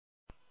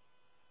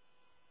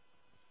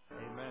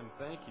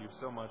Thank you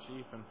so much,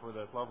 Ethan, for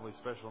that lovely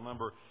special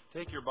number.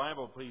 Take your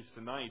Bible, please,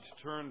 tonight.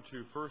 Turn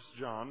to 1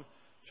 John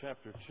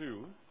chapter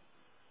 2.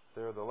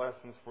 There are the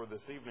lessons for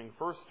this evening.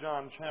 1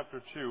 John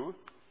chapter 2.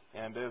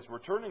 And as we're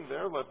turning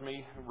there, let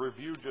me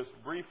review just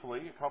briefly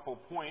a couple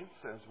points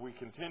as we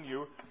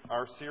continue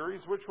our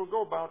series, which will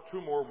go about 2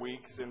 more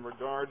weeks in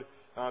regard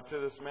to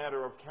this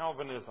matter of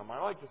Calvinism.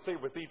 I like to say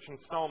with each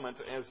installment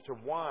as to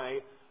why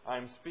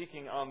I'm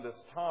speaking on this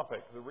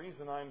topic. The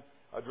reason I'm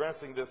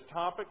addressing this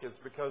topic is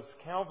because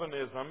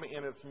Calvinism,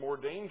 in its more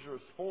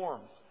dangerous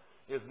forms,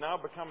 is now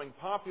becoming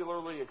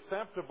popularly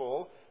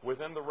acceptable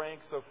within the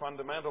ranks of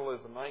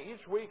fundamentalism. Now,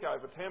 each week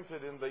I've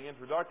attempted in the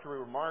introductory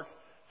remarks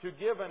to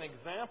give an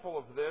example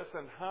of this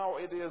and how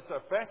it is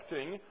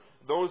affecting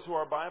those who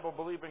are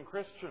Bible-believing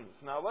Christians.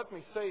 Now, let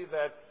me say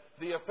that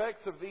the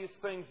effects of these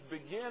things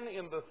begin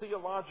in the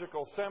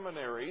theological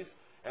seminaries,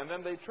 and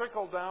then they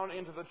trickle down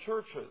into the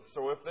churches.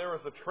 So if there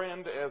is a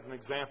trend, as an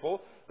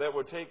example, that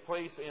would take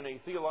place in a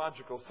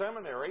theological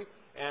seminary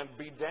and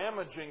be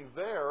damaging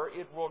there,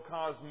 it will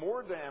cause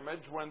more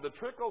damage when the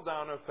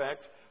trickle-down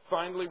effect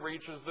finally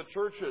reaches the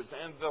churches.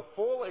 And the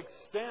full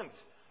extent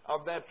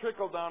of that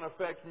trickle-down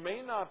effect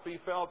may not be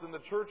felt in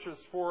the churches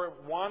for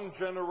 1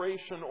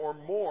 generation or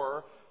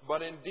more,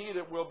 but indeed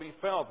it will be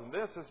felt. And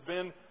this has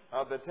been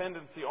the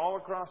tendency all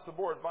across the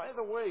board. By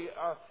the way,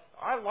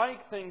 I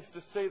like things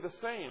to stay the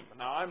same.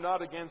 Now, I'm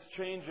not against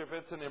change if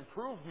it's an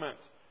improvement,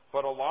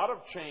 but a lot of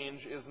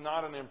change is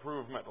not an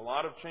improvement. A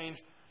lot of change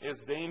is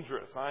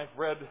dangerous. I've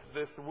read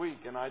this week,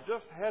 and I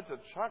just had to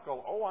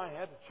chuckle. Oh, I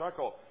had to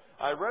chuckle.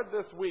 I read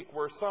this week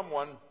where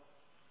someone,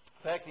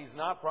 in fact, he's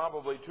not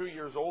probably 2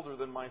 years older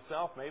than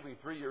myself, maybe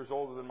 3 years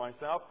older than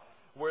myself,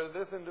 where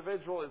this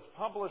individual is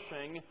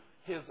publishing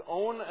his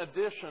own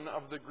edition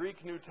of the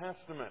Greek New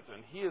Testament,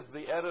 and he is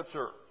the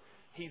editor.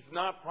 He's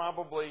not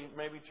probably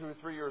maybe 2 or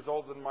 3 years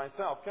older than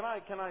myself. Can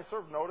I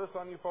serve notice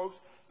on you folks?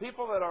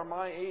 People that are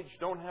my age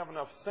don't have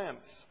enough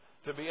sense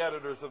to be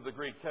editors of the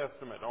Greek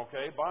Testament,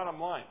 okay? Bottom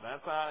line.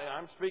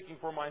 I'm speaking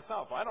for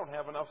myself. I don't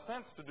have enough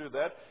sense to do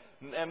that.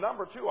 And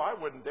number 2, I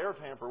wouldn't dare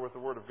tamper with the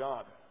Word of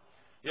God.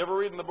 You ever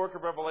read in the book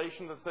of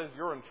Revelation that says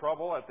you're in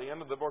trouble? At the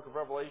end of the book of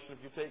Revelation, if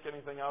you take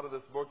anything out of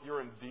this book, you're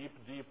in deep,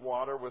 deep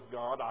water with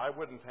God. I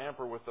wouldn't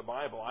tamper with the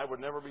Bible. I would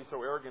never be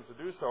so arrogant to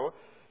do so.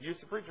 You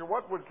say, preacher,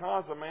 what would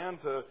cause a man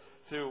to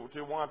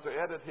want to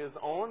edit his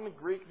own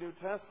Greek New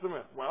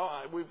Testament? Well,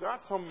 we've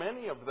got so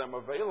many of them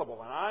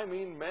available, and I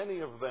mean many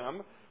of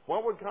them.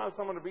 What would cause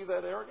someone to be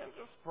that arrogant?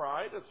 Just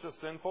pride. It's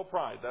just sinful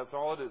pride. That's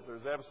all it is.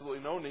 There's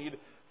absolutely no need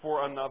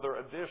for another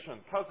edition,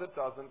 because it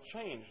doesn't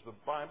change. The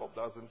Bible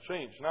doesn't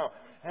change. Now,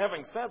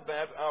 having said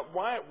that,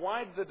 why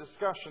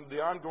the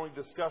ongoing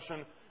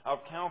discussion of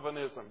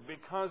Calvinism?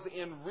 Because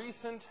in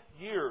recent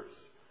years,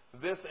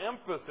 this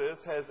emphasis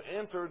has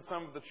entered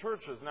some of the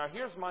churches. Now,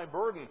 here's my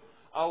burden.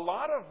 A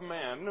lot of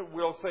men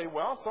will say,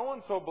 well,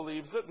 so-and-so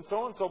believes it, and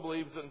so-and-so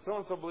believes it, and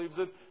so-and-so believes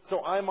it,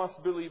 so I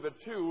must believe it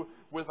too,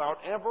 without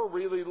ever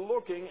really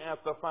looking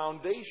at the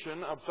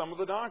foundation of some of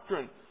the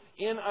doctrine.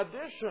 In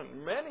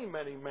addition, many,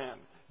 many men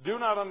do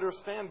not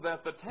understand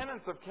that the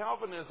tenets of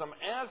Calvinism,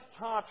 as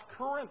taught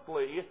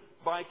currently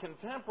by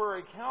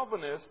contemporary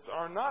Calvinists,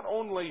 are not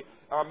only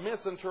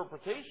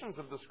misinterpretations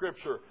of the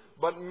Scripture,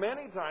 but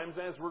many times,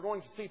 as we're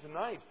going to see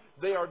tonight,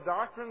 they are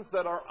doctrines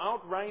that are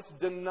outright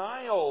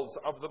denials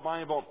of the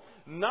Bible.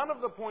 None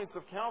of the points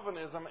of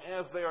Calvinism,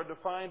 as they are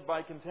defined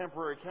by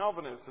contemporary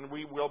Calvinists, and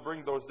we will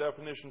bring those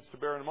definitions to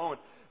bear in a moment,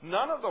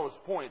 none of those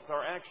points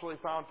are actually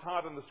found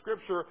taught in the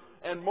Scripture,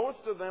 and most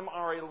of them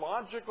are a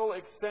logical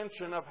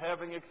extension of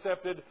having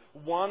accepted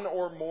one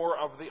or more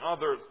of the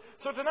others.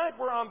 So tonight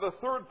we're on the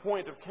third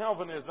point of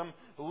Calvinism,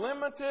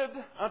 limited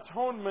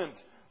atonement.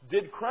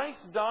 Did Christ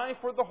die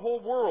for the whole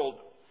world?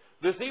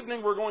 This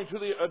evening we're going to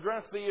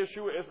address the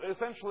issue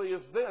essentially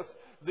is this: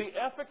 the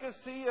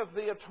efficacy of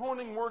the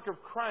atoning work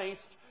of Christ.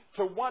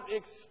 To what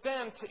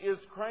extent is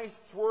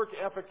Christ's work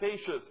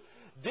efficacious?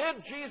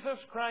 Did Jesus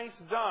Christ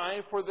die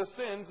for the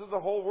sins of the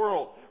whole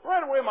world?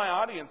 Right away my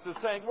audience is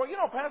saying, well,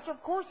 Pastor,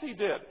 of course he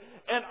did.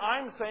 And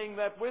I'm saying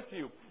that with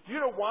you.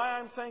 You know why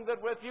I'm saying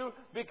that with you?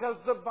 Because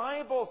the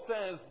Bible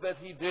says that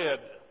he did.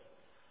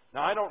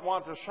 Now, I don't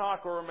want to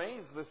shock or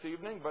amaze this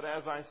evening, but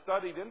as I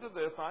studied into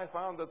this, I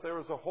found that there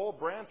is a whole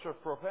branch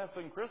of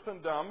professing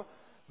Christendom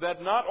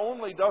that not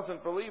only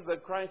doesn't believe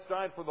that Christ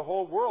died for the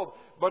whole world,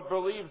 but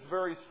believes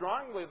very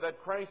strongly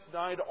that Christ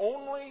died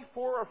only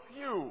for a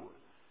few,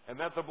 and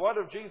that the blood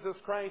of Jesus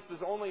Christ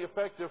is only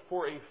effective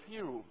for a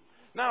few.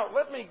 Now,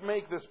 let me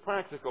make this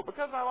practical,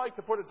 because I like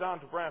to put it down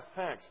to brass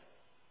tacks.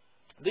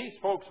 These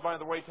folks, by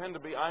the way, tend to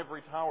be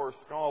ivory tower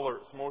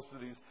scholars. Most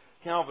of these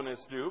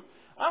Calvinists do.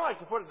 I like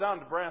to put it down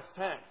to brass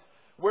tacks.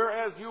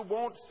 Whereas you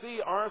won't see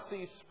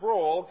R.C.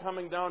 Sproul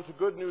coming down to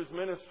Good News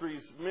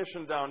Ministries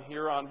mission down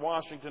here on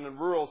Washington and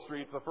Rural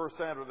Street the first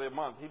Saturday of the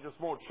month. He just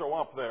won't show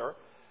up there.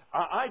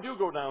 I do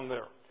go down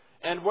there.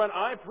 And when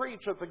I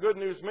preach at the Good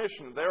News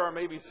Mission, there are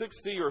maybe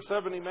 60 or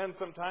 70 men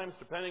sometimes,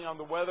 depending on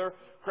the weather,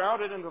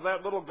 crowded into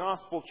that little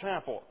gospel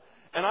chapel.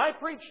 And I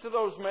preach to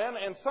those men,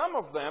 and some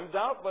of them,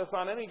 doubtless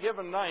on any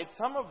given night,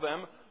 some of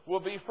them will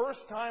be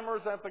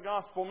first-timers at the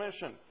gospel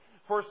mission.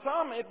 For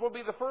some, it will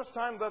be the first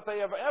time that they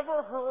have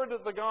ever heard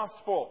the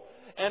gospel.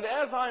 And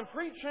as I'm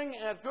preaching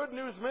at Good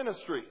News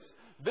Ministries,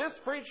 this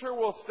preacher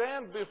will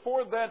stand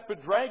before that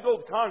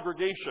bedraggled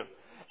congregation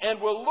and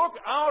will look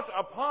out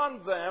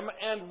upon them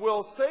and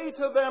will say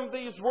to them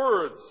these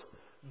words,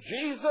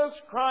 Jesus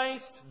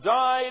Christ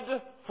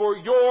died for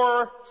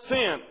your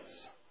sins.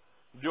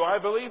 Do I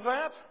believe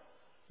that?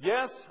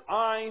 Yes,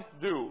 I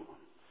do.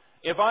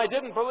 If I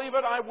didn't believe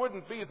it, I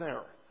wouldn't be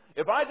there.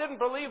 If I didn't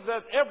believe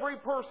that every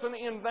person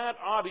in that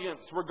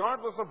audience,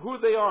 regardless of who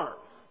they are,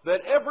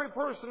 that every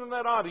person in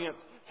that audience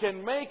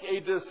can make a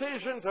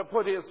decision to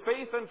put his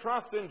faith and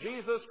trust in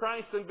Jesus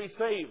Christ and be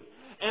saved,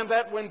 and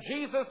that when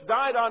Jesus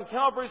died on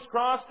Calvary's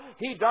cross,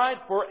 He died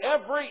for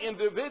every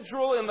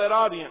individual in that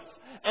audience,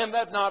 and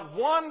that not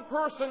one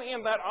person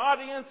in that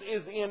audience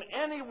is in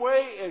any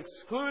way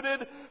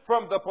excluded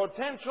from the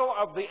potential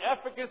of the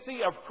efficacy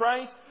of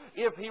Christ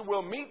if he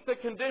will meet the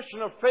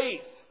condition of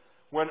faith.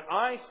 When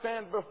I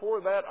stand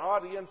before that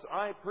audience,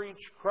 I preach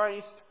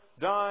Christ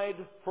died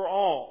for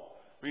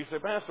all. You say,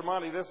 Pastor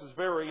Monty, this is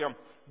very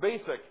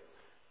basic.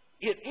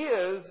 It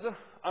is,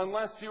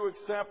 unless you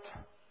accept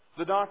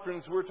the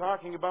doctrines we're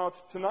talking about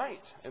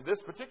tonight. In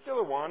this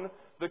particular one,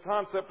 the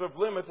concept of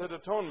limited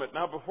atonement.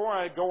 Now, before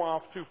I go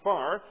off too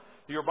far,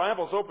 your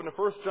Bible's open to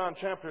 1 John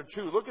chapter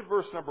 2. Look at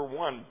verse number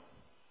 1.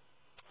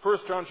 1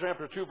 John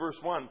chapter 2, verse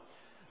 1.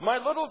 My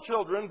little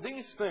children,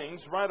 these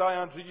things write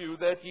I unto you,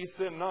 that ye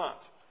sin not.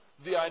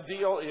 The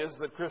ideal is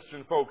that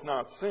Christian folk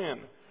not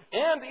sin.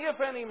 And if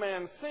any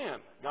man sin,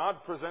 God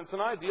presents an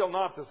ideal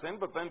not to sin,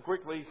 but then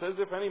quickly He says,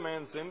 if any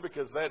man sin,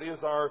 because that is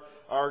our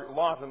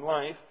lot in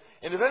life.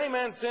 And if any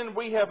man sin,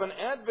 we have an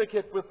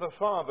advocate with the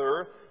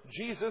Father,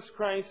 Jesus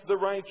Christ the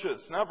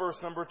righteous. Now verse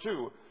number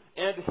 2.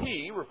 And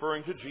He,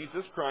 referring to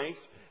Jesus Christ,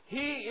 He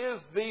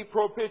is the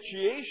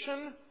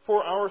propitiation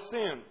for our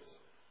sins.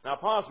 Now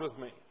pause with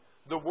me.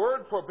 The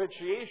word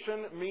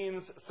propitiation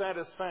means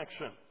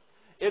satisfaction.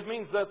 It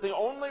means that the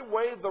only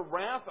way the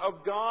wrath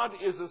of God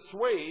is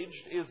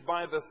assuaged is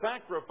by the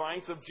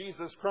sacrifice of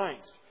Jesus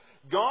Christ.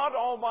 God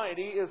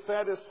Almighty is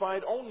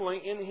satisfied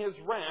only in His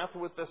wrath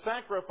with the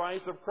sacrifice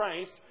of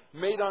Christ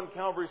made on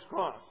Calvary's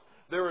cross.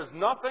 There is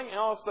nothing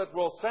else that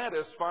will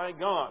satisfy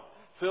God.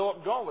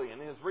 Philip Gulley, in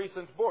his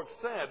recent book,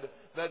 said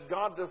that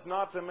God does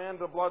not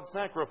demand a blood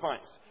sacrifice.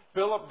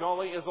 Philip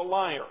Gulley is a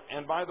liar,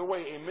 and by the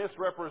way, a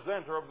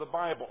misrepresenter of the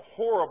Bible.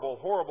 Horrible,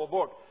 horrible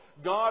book.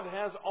 God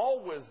has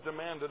always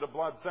demanded a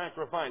blood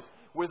sacrifice.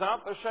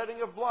 Without the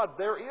shedding of blood,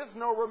 there is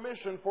no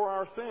remission for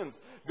our sins.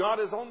 God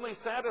is only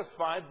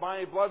satisfied by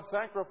a blood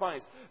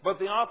sacrifice. But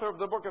the author of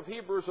the book of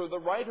Hebrews, or the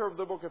writer of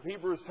the book of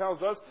Hebrews,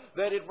 tells us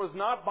that it was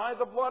not by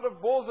the blood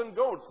of bulls and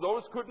goats.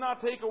 Those could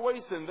not take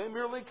away sin. They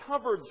merely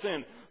covered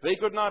sin. They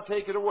could not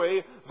take it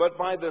away. But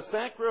by the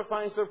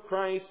sacrifice of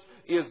Christ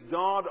is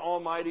God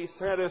Almighty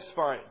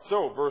satisfied.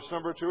 So, verse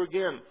number 2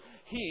 again.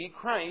 He,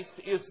 Christ,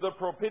 is the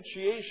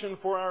propitiation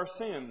for our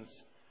sins,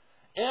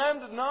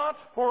 and not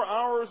for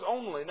ours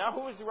only. Now,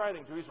 who is He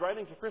writing to? He's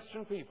writing to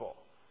Christian people.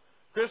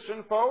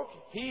 Christian folk,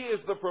 He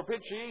is the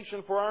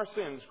propitiation for our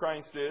sins,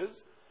 Christ is,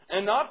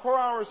 and not for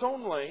ours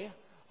only,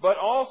 but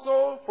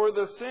also for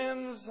the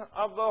sins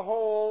of the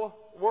whole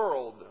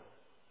world.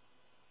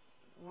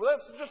 Well,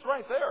 that's just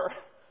right there.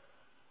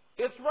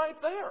 It's right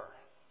there.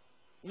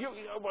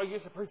 You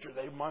say, preacher,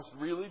 they must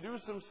really do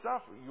some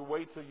stuff. You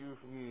wait till you...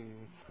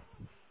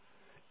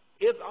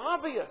 It's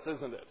obvious,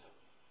 isn't it?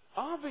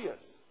 Obvious.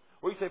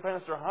 Well, you say,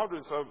 Pastor, how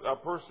does a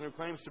person who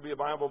claims to be a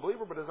Bible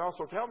believer but is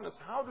also a Calvinist,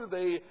 how do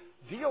they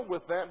deal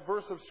with that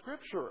verse of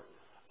Scripture?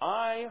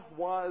 I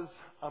was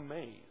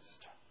amazed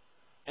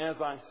as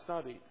I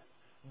studied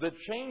the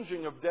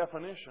changing of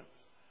definitions.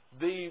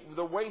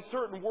 The way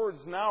certain words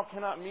now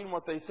cannot mean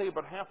what they say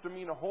but have to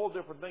mean a whole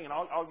different thing. And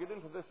I'll get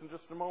into this in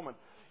just a moment.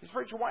 You say,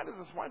 preacher, why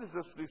does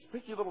this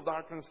picky little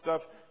doctrine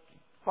stuff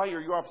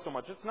fire you up so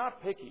much? It's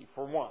not picky,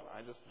 for one.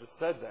 I just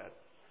said that.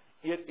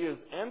 It is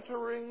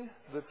entering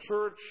the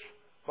church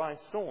by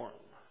storm.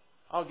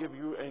 I'll give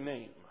you a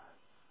name.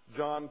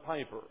 John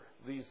Piper.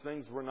 These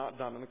things were not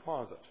done in a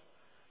closet.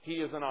 He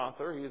is an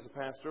author. He is a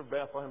pastor of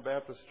Bethlehem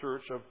Baptist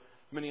Church of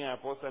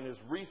Minneapolis, and has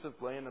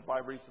recently, and by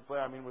recently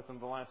I mean within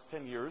the last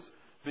 10 years,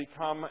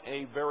 become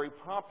a very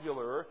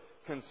popular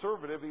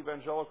conservative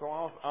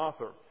evangelical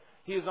author.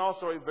 He is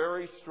also a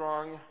very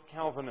strong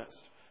Calvinist.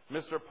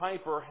 Mr.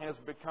 Piper has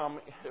become,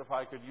 if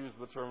I could use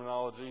the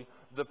terminology,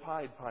 the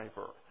Pied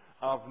Piper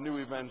of new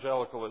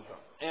evangelicalism.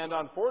 And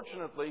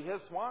unfortunately,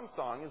 his swan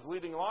song is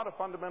leading a lot of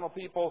fundamental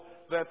people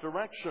that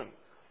direction.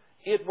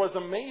 It was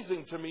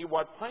amazing to me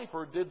what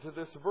Piper did to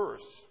this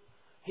verse.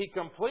 He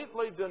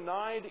completely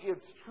denied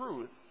its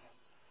truth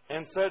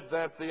and said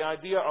that the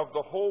idea of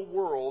the whole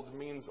world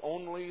means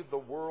only the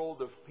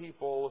world of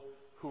people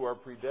who are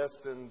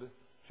predestined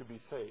to be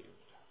saved.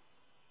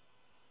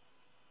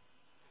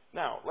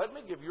 Now, let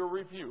me give you a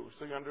review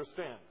so you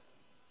understand.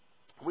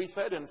 We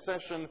said in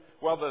session,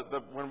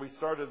 when we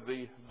started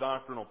the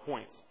doctrinal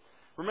points,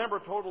 remember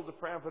total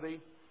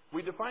depravity?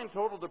 We define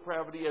total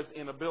depravity as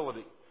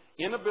inability.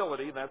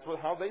 Inability, that's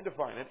how they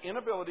define it.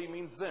 Inability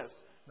means this,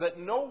 that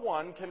no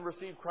one can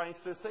receive Christ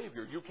as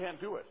Savior. You can't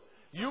do it.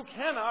 You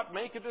cannot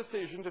make a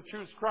decision to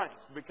choose Christ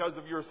because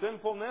of your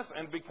sinfulness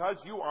and because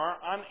you are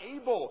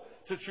unable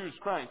to choose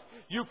Christ.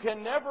 You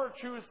can never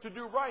choose to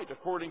do right,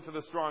 according to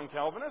the strong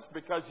Calvinist,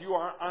 because you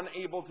are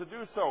unable to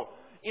do so.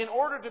 In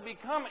order to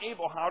become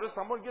able, how does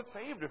someone get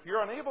saved if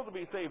you're unable to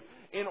be saved?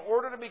 In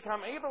order to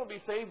become able to be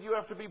saved, you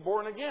have to be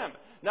born again.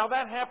 Now,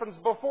 that happens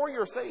before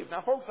you're saved.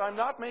 Now, folks, I'm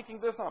not making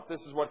this up.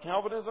 This is what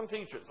Calvinism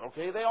teaches,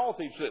 okay? They all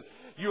teach this.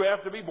 You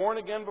have to be born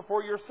again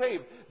before you're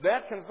saved.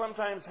 That can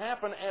sometimes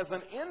happen as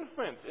an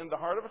infant in the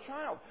heart of a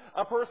child.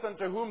 A person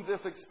to whom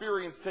this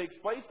experience takes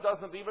place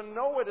doesn't even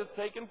know it has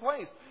taken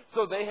place.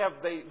 So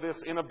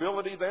this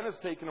inability then is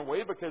taken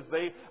away because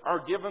they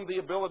are given the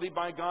ability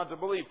by God to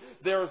believe.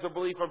 There is a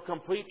belief of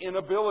complete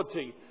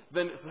inability.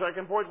 Then the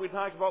second point we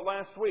talked about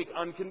last week,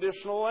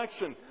 unconditional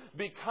election.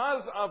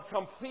 Because of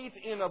complete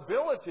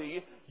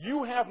inability,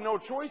 you have no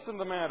choice in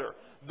the matter.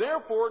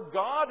 Therefore,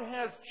 God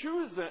has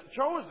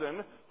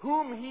chosen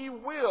whom He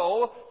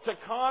will to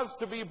cause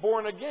to be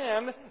born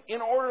again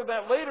in order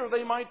that later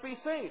they might be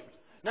saved.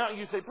 Now,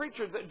 you say,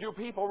 preacher, do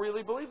people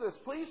really believe this?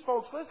 Please,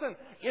 folks, listen.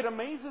 It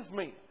amazes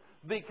me.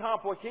 The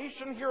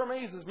complication here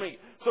amazes me.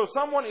 So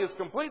someone is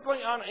completely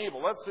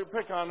unable. Let's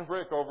pick on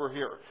Rick over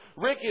here.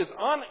 Rick is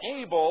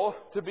unable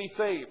to be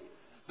saved.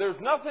 There's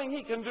nothing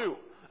he can do.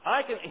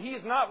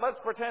 Let's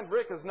pretend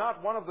Rick is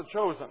not one of the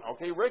chosen,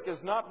 okay? Rick is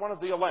not one of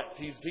the elect.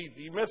 He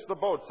missed the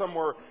boat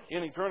somewhere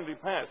in eternity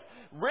past.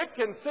 Rick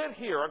can sit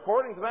here,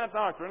 according to that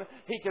doctrine,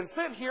 he can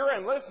sit here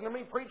and listen to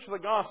me preach the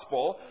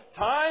gospel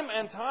time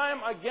and time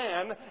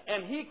again,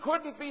 and he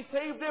couldn't be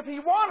saved if he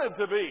wanted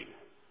to be.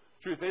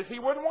 Truth is, he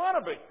wouldn't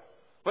want to be.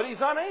 But he's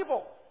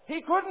unable.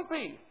 He couldn't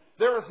be.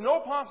 There is no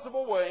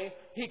possible way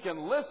he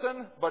can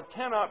listen but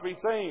cannot be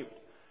saved.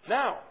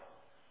 Now,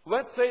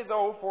 let's say,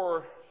 though,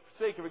 for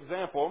sake of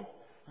example,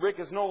 Rick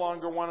is no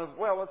longer one of,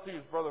 let's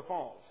use Brother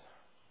Falls.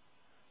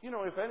 You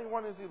know, if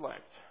anyone is elect,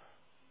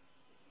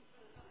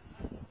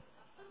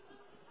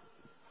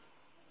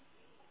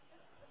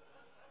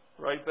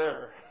 right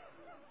there,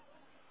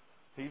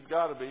 he's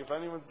got to be. If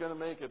anyone's going to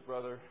make it,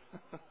 brother,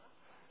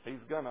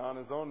 he's going to on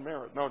his own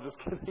merit. No, just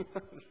kidding.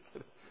 Just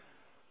kidding.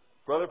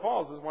 Brother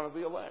Falls is one of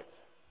the elect.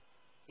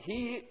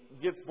 He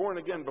gets born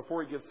again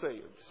before he gets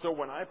saved. So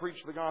when I preach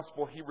the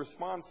gospel, he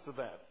responds to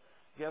that.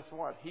 Guess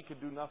what? He could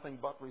do nothing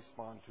but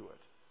respond to it.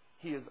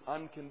 He is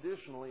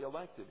unconditionally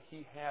elected.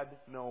 He had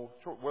no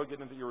choice. We'll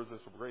get into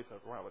irresistible grace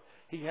after a while, but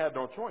he had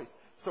no choice.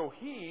 So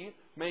he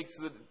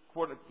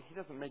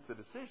doesn't make the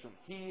decision.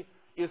 He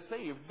is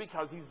saved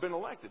because he's been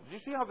elected. Do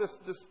you see how this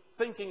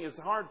thinking is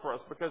hard for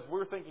us? Because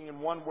we're thinking in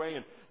one way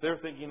and they're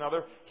thinking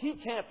another. He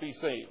can't be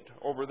saved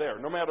over there.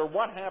 No matter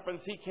what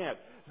happens, he can't.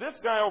 This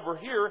guy over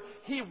here,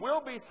 he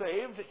will be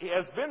saved. He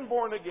has been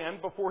born again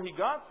before he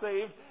got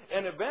saved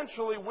and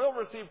eventually will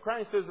receive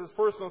Christ as his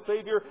personal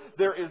Savior.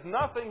 There is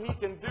nothing he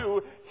can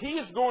do. He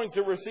is going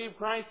to receive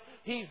Christ.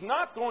 He's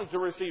not going to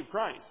receive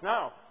Christ.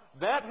 Now,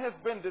 that has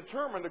been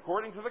determined,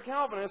 according to the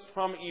Calvinists,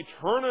 from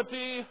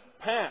eternity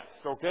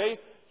past, okay?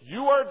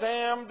 You are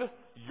damned,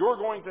 you're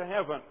going to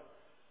heaven.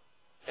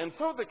 And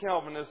so the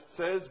Calvinist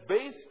says,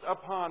 based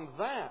upon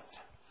that,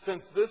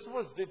 since this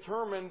was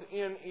determined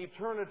in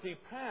eternity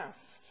past,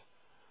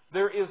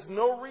 there is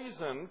no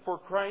reason for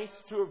Christ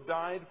to have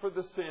died for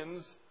the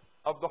sins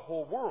of the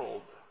whole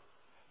world.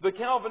 The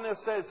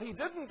Calvinist says he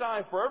didn't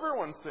die for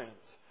everyone's sins.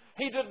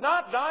 He did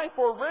not die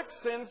for Rick's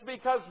sins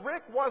because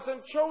Rick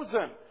wasn't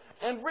chosen.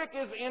 And Rick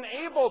is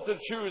unable to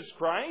choose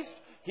Christ.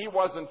 He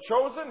wasn't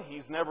chosen.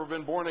 He's never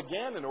been born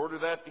again in order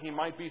that he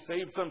might be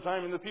saved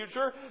sometime in the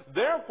future.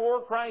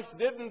 Therefore, Christ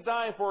didn't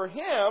die for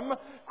him.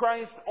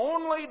 Christ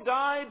only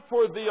died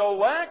for the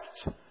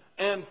elect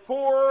and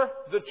for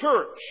the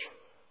church.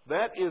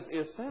 That is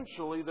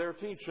essentially their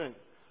teaching.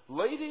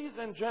 Ladies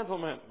and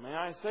gentlemen, may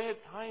I say it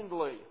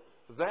kindly,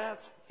 that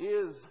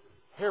is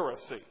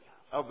heresy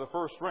of the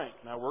first rank.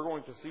 Now, we're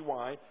going to see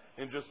why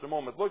in just a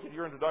moment. Look at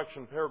your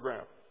introduction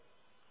paragraph.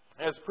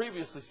 As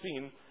previously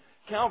seen,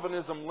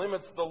 Calvinism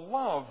limits the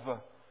love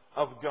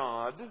of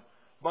God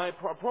by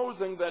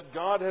proposing that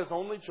God has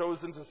only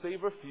chosen to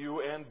save a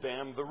few and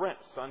damn the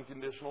rest.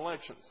 Unconditional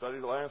election,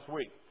 studied last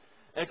week.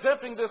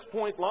 Accepting this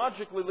point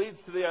logically leads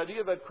to the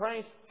idea that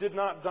Christ did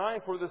not die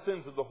for the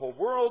sins of the whole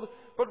world,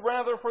 but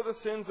rather for the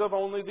sins of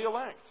only the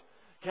elect.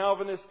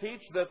 Calvinists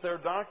teach that their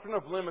doctrine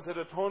of limited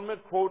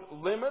atonement, quote,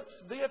 limits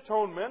the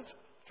atonement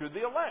to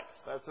the elect.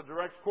 That's a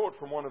direct quote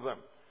from one of them.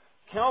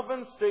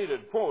 Calvin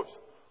stated, quote,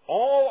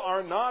 all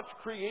are not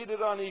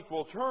created on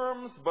equal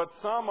terms, but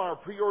some are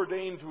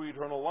preordained to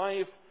eternal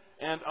life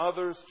and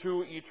others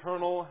to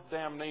eternal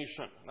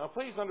damnation. Now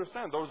please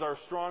understand, those are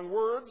strong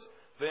words.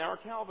 They are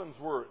Calvin's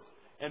words.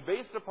 And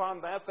based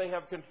upon that, they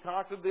have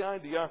concocted the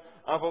idea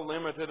of a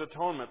limited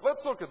atonement.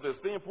 Let's look at this,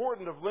 the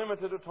importance of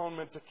limited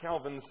atonement to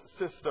Calvin's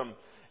system.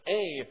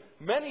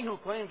 Many who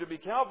claim to be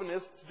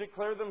Calvinists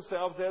declare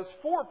themselves as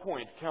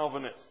four-point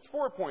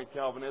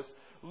Calvinists,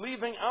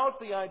 leaving out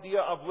the idea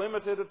of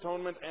limited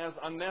atonement as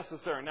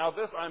unnecessary. Now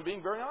this, I'm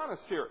being very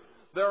honest here.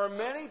 There are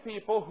many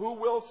people who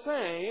will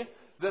say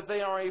that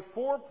they are a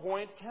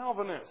four-point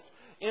Calvinist.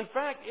 In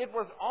fact, it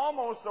was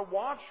almost a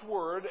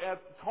watchword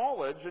at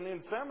college and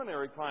in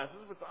seminary classes.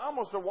 It's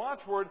almost a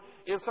watchword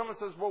if someone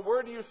says, well,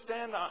 where do you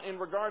stand in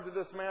regard to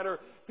this matter?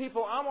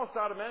 People almost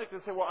automatically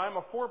say, well, I'm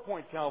a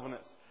four-point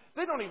Calvinist.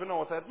 They don't even know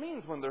what that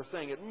means when they're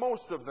saying it.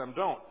 Most of them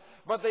don't.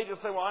 But they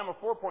just say, well, I'm a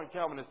four-point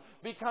Calvinist,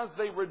 because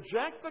they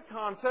reject the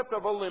concept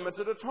of a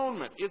limited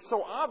atonement. It's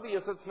so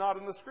obvious it's not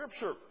in the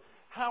Scripture.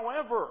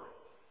 However,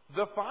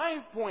 the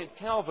five-point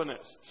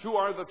Calvinists, who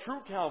are the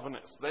true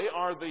Calvinists, they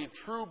are the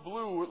true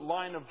blue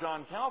line of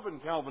John Calvin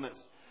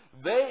Calvinists,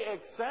 they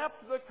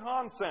accept the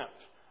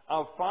concept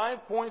of 5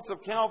 points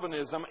of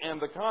Calvinism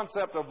and the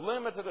concept of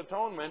limited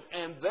atonement,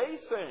 and they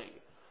say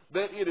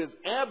that it is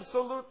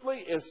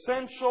absolutely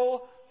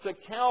essential to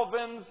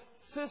Calvin's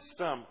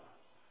system.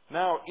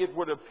 Now, it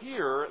would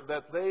appear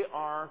that they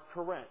are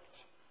correct.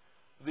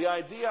 The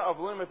idea of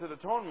limited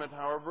atonement,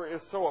 however,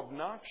 is so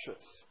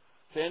obnoxious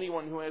to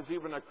anyone who has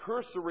even a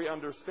cursory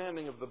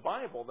understanding of the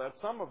Bible that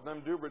some of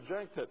them do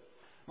reject it.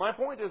 My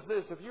point is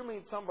this: if you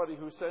meet somebody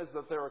who says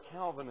that they're a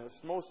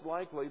Calvinist, most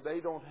likely they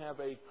don't have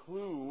a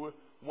clue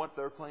what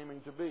they're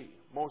claiming to be.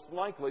 Most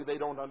likely they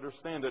don't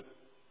understand it.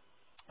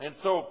 And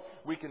so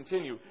we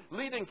continue.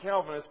 Leading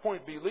Calvinists,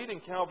 point B, leading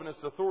Calvinist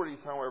authorities,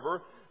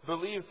 however,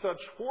 believe such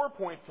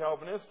four-point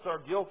Calvinists are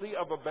guilty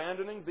of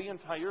abandoning the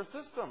entire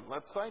system.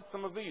 Let's cite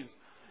some of these.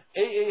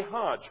 A.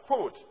 Hodge,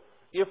 quote,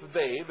 if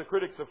they, the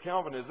critics of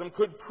Calvinism,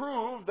 could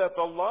prove that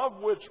the love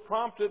which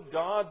prompted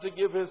God to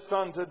give His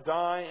Son to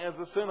die as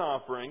a sin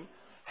offering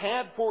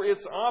had for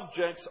its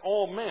objects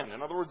all men,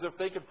 in other words, if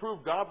they could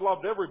prove God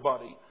loved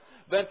everybody,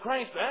 that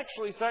Christ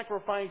actually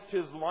sacrificed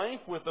His life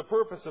with the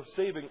purpose of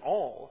saving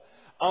all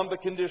on the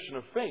condition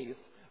of faith,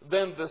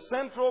 then the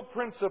central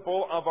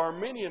principle of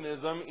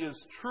Arminianism is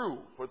true.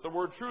 Put the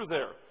word true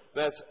there.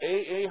 That's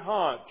A.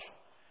 Hodge.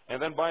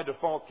 And then by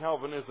default,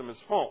 Calvinism is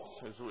false,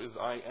 as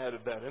I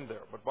added that in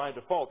there. But by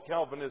default,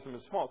 Calvinism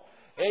is false.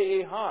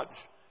 A. Hodge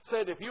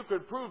said if you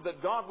could prove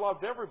that God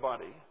loved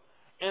everybody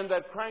and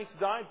that Christ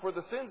died for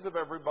the sins of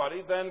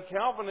everybody, then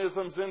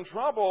Calvinism's in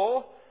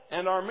trouble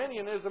and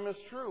Arminianism is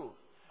true.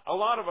 A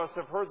lot of us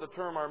have heard the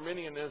term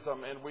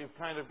Arminianism, and we've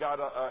kind of got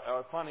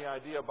a funny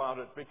idea about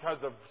it because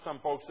of some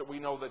folks that we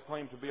know that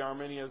claim to be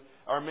Arminians.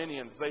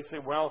 They say,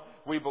 well,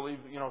 we believe,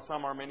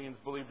 some Arminians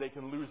believe they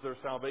can lose their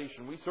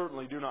salvation. We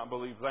certainly do not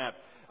believe that.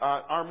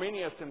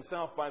 Arminius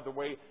himself, by the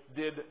way,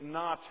 did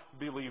not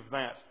believe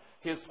that.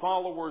 His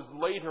followers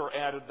later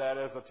added that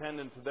as a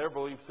tenet to their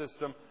belief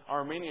system.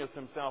 Arminius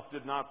himself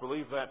did not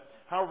believe that.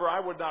 However, I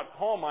would not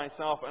call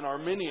myself an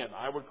Arminian.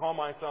 I would call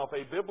myself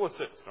a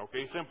biblicist,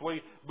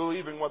 simply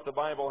believing what the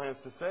Bible has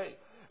to say.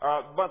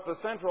 But the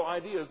central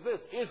idea is this: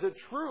 is it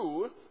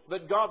true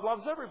that God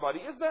loves everybody?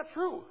 Is that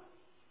true?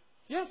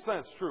 Yes,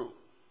 that's true.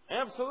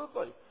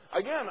 Absolutely.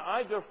 Again,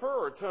 I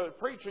defer to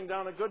preaching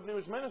down at Good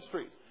News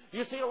Ministries.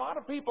 You see, a lot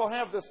of people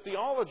have this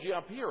theology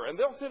up here, and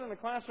they'll sit in a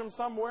classroom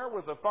somewhere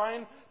with a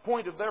fine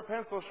point of their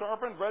pencil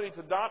sharpened, ready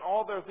to dot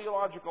all their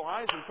theological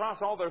I's and cross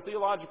all their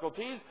theological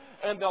T's,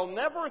 and they'll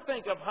never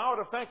think of how it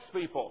affects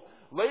people.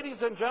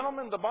 Ladies and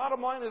gentlemen, the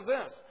bottom line is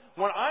this: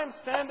 when I'm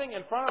standing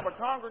in front of a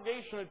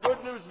congregation at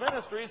Good News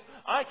Ministries,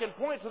 I can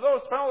point to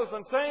those fellows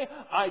and say,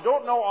 I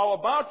don't know all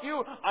about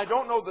you. I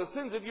don't know the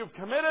sins that you've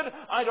committed.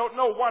 I don't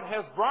know what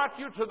has brought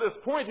you to this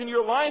point in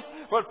your life.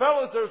 But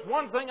fellows, there's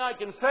one thing I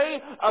can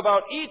say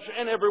about each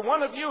and every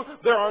one of you.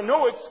 There are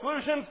no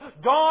exclusions.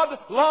 God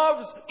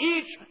loves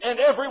each and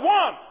every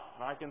one.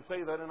 And I can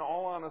say that in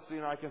all honesty,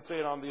 and I can say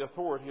it on the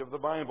authority of the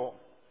Bible.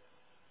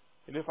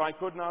 And if I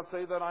could not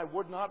say that, I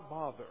would not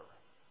bother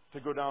to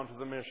go down to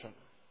the mission.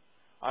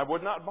 I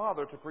would not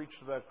bother to preach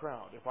to that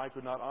crowd if I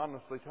could not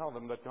honestly tell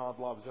them that God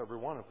loves every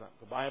one of them.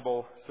 The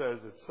Bible says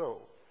it's so.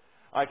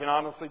 I can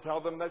honestly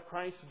tell them that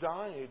Christ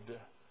died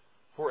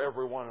for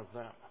every one of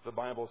them. The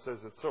Bible says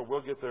it's so.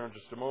 We'll get there in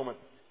just a moment.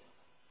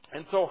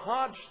 And so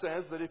Hodge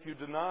says that if you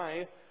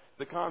deny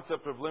the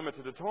concept of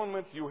limited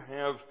atonement, you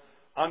have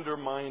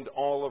undermined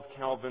all of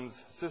Calvin's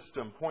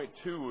system. Point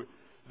 2,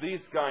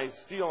 these guys,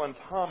 Steele and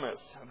Thomas,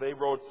 they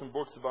wrote some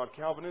books about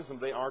Calvinism.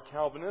 They are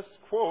Calvinists.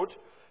 Quote,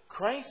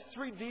 Christ's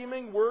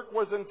redeeming work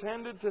was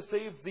intended to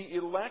save the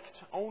elect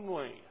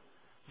only.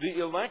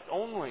 The elect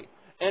only.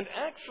 And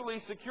actually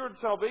secured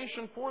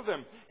salvation for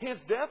them. His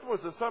death was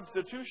a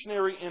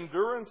substitutionary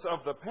endurance of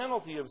the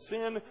penalty of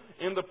sin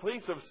in the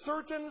place of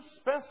certain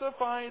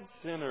specified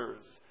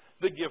sinners.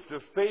 The gift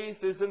of faith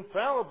is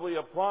infallibly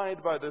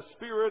applied by the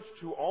Spirit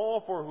to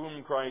all for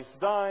whom Christ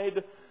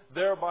died,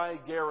 thereby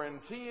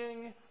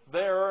guaranteeing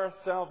their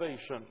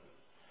salvation.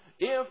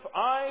 If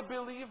I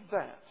believe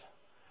that,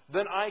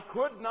 then I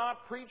could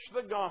not preach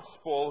the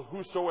gospel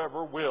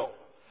whosoever will.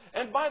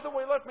 And by the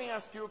way, let me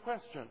ask you a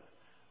question.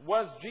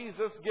 Was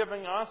Jesus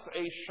giving us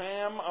a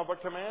sham of a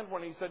command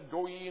when He said,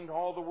 go ye into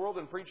all the world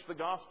and preach the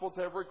gospel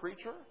to every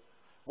creature?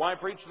 Why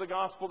preach the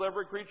gospel to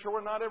every creature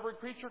when not every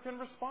creature can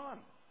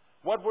respond?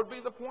 What would be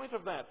the point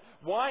of that?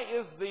 Why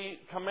is the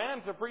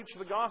command to preach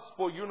the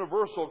gospel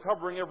universal,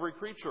 covering every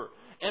creature?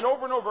 And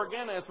over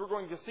again, as we're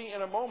going to see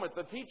in a moment,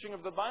 the teaching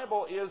of the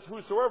Bible is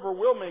whosoever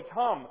will may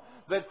come,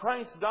 that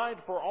Christ died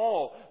for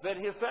all, that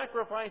His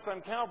sacrifice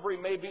on Calvary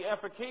may be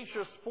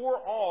efficacious for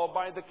all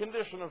by the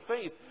condition of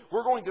faith.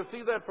 We're going to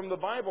see that from the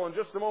Bible in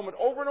just a moment,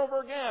 over and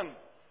over again.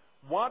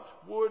 What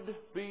would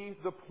be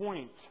the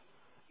point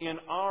in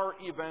our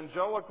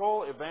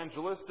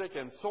evangelistic,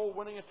 and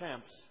soul-winning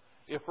attempts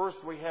if first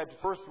we had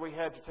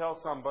to tell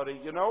somebody,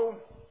 you know,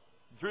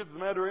 the truth of the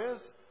matter is,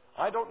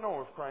 I don't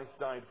know if Christ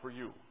died for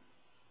you.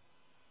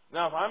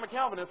 Now, if I'm a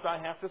Calvinist, I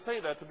have to say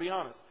that, to be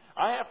honest.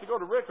 I have to go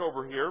to Rick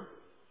over here,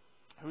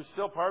 who's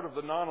still part of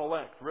the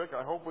non-elect. Rick,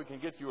 I hope we can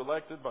get you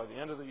elected by the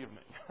end of the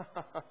evening.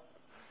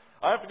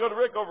 I have to go to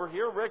Rick over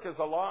here. Rick is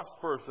a lost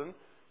person.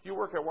 You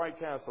work at White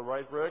Castle,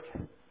 right, Rick?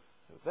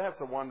 That's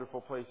a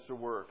wonderful place to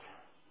work.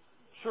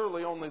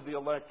 Surely only the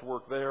elect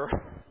work there.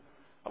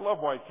 I love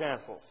White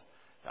Castles.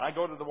 I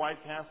go to the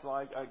White Castle,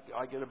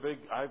 I get a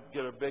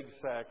big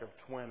sack of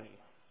 20.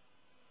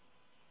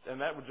 And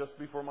that would just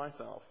be for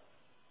myself.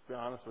 To be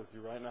honest with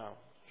you right now.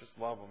 Just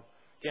love them.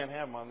 Can't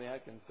have them on the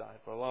Atkins diet,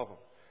 but I love them.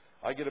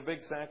 I get a big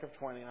sack of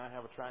 20 and I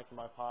have a tract in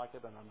my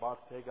pocket and I'm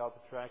about to take out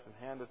the tract and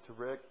hand it to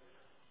Rick.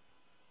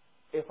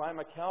 If I'm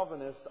a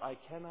Calvinist, I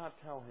cannot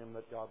tell him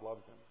that God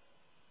loves him.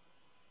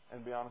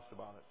 And be honest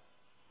about it.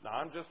 Now,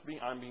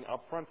 I'm being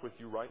upfront with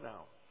you right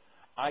now.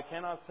 I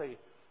cannot say,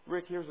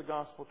 Rick, here's a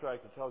gospel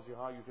tract that tells you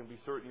how you can be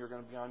certain you're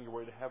going to be on your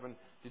way to heaven.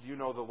 Did you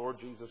know the Lord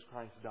Jesus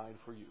Christ died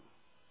for you?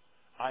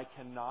 I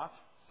cannot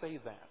say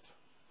that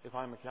if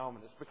I'm a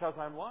Calvinist, because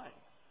I'm lying.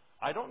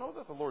 I don't know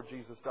that the Lord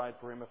Jesus died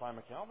for him if I'm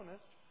a Calvinist.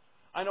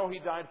 I know He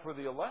died for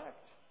the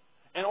elect.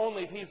 And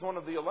only if he's one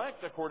of the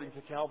elect, according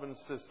to Calvin's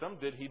system,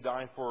 did He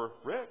die for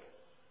Rick.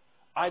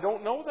 I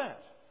don't know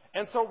that.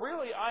 And so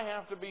really, I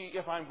have to be,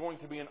 if I'm going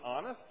to be an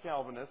honest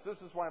Calvinist, this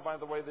is why, by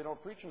the way, they don't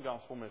preach in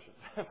gospel missions.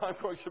 If I'm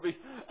going to be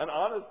an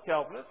honest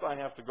Calvinist, I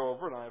have to go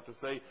over and I have to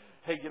say,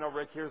 hey, you know,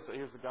 Rick, here's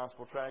the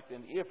gospel tract,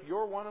 and if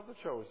you're one of the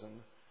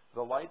chosen,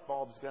 the light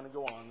bulb's going to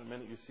go on the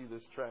minute you see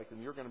this tract,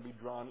 and you're going to be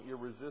drawn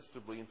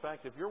irresistibly. In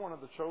fact, if you're one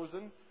of the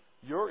chosen,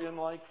 you're in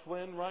like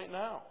Flynn right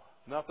now.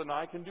 Nothing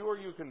I can do or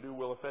you can do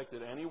will affect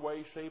it any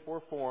way, shape,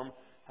 or form.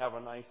 Have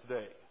a nice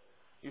day.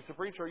 You say,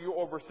 preacher, are you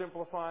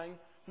oversimplifying?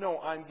 No,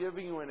 I'm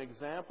giving you an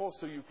example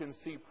so you can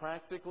see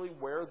practically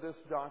where this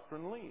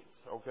doctrine leads,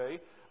 okay?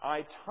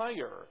 I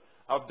tire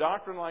of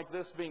doctrine like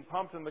this being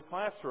pumped in the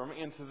classroom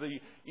into the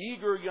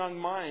eager young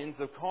minds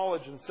of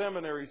college and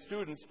seminary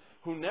students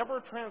who never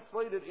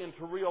translate it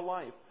into real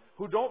life,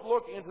 who don't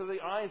look into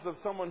the eyes of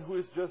someone who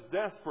is just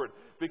desperate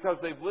because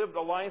they've lived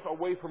a life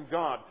away from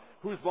God,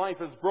 whose life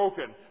is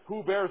broken,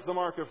 who bears the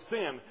mark of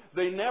sin.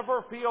 They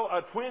never feel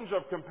a twinge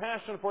of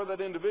compassion for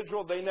that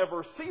individual. They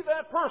never see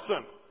that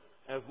person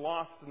as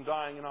lost and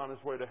dying and on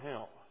his way to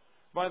hell.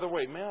 By the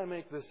way, may I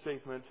make this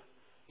statement?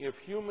 If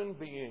human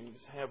beings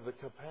have the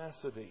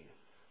capacity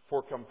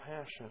for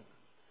compassion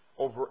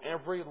over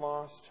every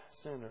lost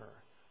sinner,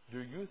 do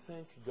you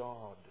think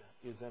God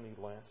is any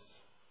less?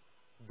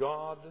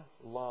 God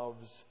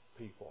loves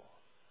people.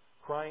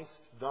 Christ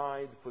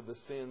died for the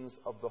sins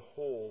of the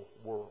whole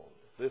world.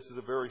 This is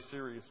a very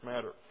serious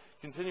matter.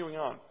 Continuing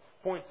on,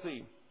 point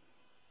C.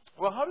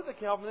 Well, how did the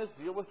Calvinists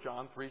deal with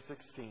John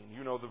 3:16?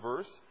 You know the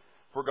verse.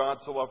 For God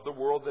so loved the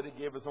world that He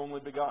gave His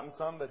only begotten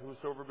Son, that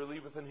whosoever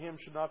believeth in Him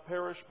should not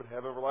perish, but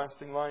have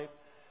everlasting life.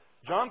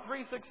 John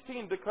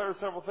 3:16 declares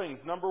several things.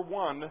 Number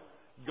one,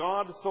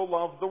 God so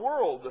loved the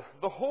world.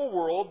 The whole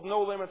world, no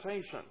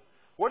limitation.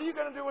 What are you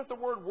going to do with the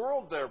word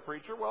world there,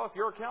 preacher? Well, if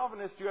you're a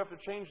Calvinist, you have to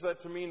change that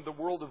to mean the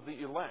world of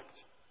the elect.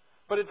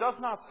 But it does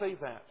not say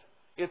that.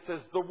 It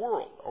says the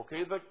world,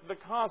 okay? The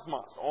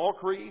cosmos, all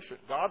creation.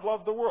 God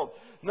loved the world.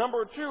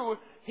 Number two,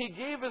 He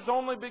gave His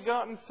only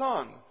begotten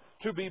Son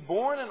to be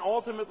born and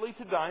ultimately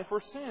to die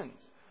for sins.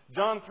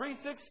 John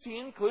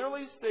 3:16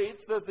 clearly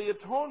states that the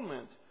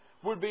atonement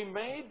would be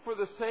made for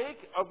the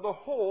sake of the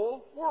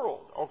whole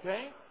world,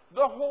 okay?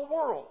 The whole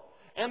world.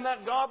 And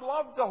that God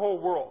loved the whole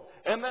world.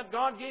 And that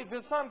God gave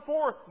His Son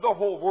for the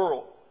whole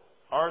world.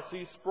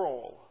 R.C.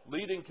 Sproul,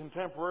 leading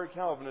contemporary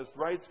Calvinist,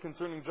 writes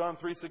concerning John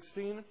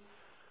 3:16,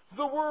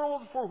 the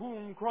world for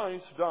whom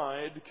Christ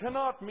died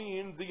cannot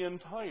mean the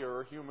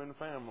entire human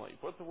family.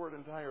 Put the word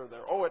entire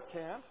there. Oh, it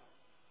can't?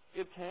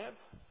 It can't?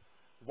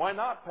 Why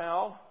not,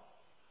 pal?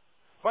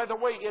 By the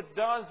way, it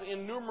does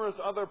in numerous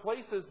other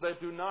places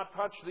that do not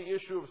touch the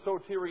issue of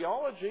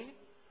soteriology.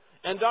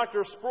 And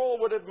Dr. Sproul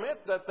would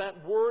admit that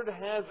that word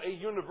has a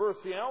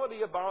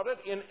universality about it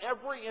in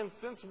every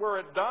instance where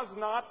it does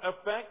not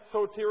affect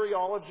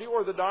soteriology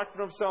or the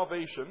doctrine of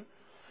salvation.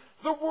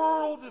 The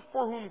world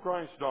for whom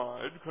Christ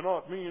died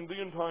cannot mean the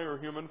entire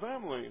human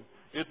family.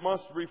 It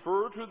must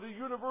refer to the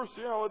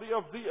universality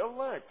of the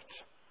elect,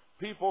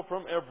 people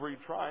from every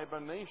tribe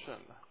and nation.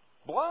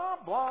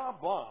 Blah, blah,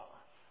 blah.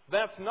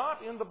 That's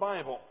not in the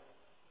Bible.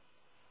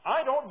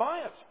 I don't buy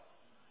it.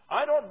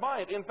 I don't buy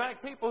it. In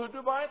fact, people who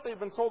do buy it, they've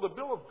been sold a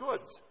bill of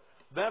goods.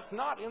 That's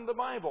not in the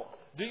Bible.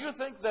 Do you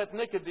think that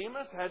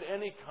Nicodemus had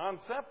any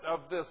concept of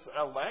this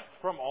elect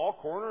from all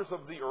corners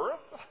of the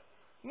earth?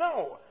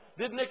 No.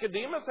 Did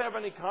Nicodemus have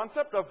any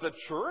concept of the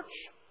church?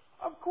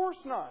 Of course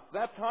not.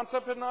 That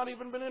concept had not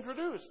even been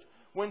introduced.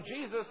 When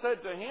Jesus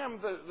said to him,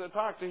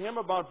 talked to him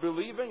about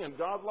believing and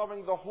God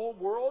loving the whole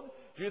world,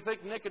 do you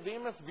think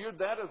Nicodemus viewed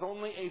that as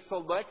only a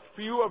select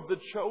few of the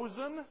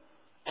chosen?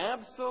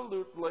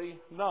 Absolutely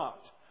not.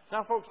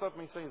 Now, folks, let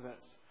me say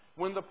this.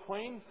 When the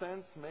plain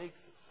sense makes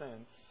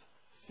sense,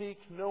 seek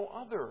no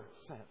other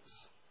sense.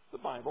 The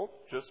Bible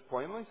just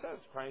plainly says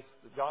Christ,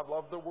 God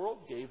loved the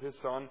world, gave His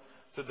Son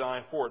to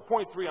die for it.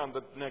 Point 3 on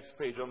the next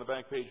page, on the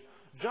back page.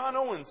 John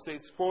Owen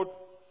states, quote,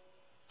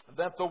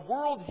 that the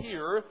world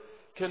here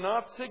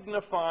cannot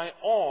signify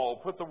all,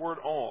 put the word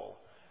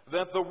all,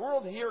 that the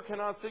world here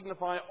cannot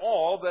signify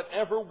all that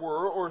ever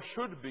were or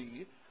should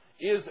be,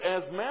 is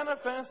as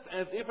manifest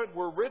as if it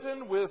were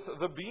written with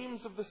the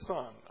beams of the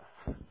sun.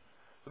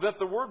 That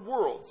the word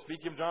world,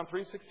 speaking of John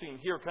 3:16,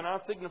 here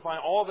cannot signify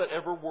all that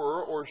ever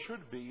were or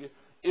should be,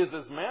 is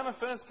as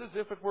manifest as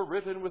if it were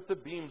written with the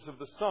beams of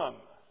the sun.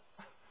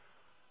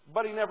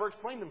 But he never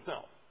explained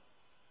himself.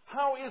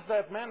 How is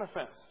that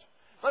manifest?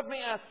 Let me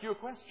ask you a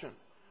question.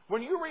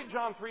 When you read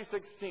John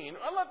 3:16,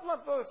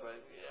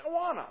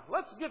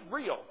 let's get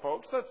real,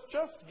 folks. Let's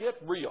just get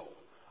real.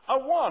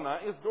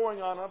 Awana is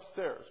going on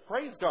upstairs.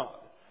 Praise God.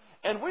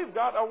 And we've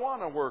got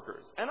Awana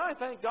workers. And I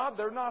thank God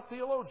they're not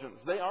theologians.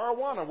 They are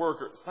Awana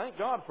workers. Thank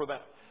God for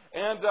that.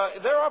 And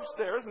they're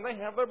upstairs and they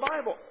have their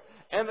Bibles.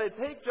 And they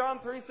take John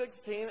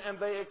 3:16 and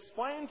they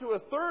explain to a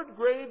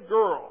third-grade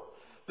girl.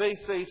 They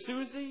say,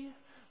 Susie,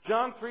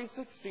 John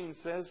 3:16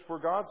 says, for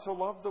God so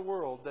loved the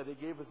world that He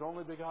gave His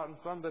only begotten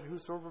Son, that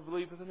whosoever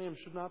believeth in Him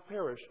should not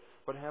perish,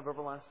 but have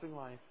everlasting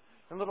life.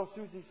 And little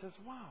Susie says,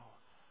 wow,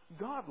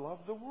 God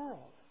loved the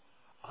world.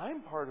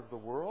 I'm part of the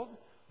world.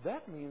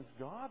 That means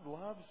God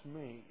loves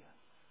me.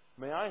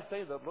 May I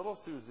say that little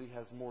Susie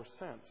has more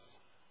sense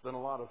than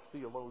a lot of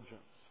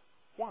theologians.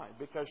 Why?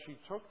 Because she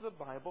took the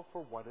Bible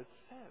for what it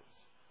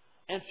says.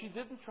 And she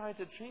didn't try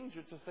to change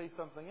it to say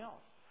something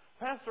else.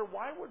 Pastor,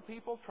 why would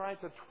people try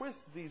to twist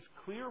these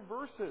clear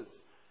verses?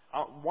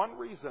 One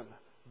reason,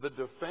 the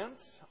defense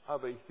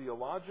of a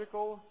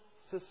theological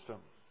system.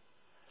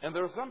 And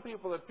there are some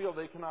people that feel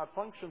they cannot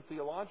function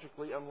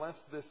theologically unless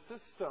this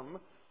system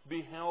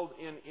be held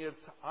in its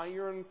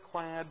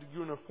ironclad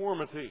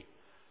uniformity.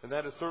 And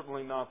that is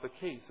certainly not the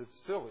case.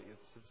 It's silly.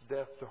 It's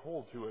death to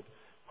hold to it.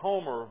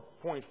 Palmer,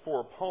 point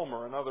 4,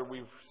 Palmer, another,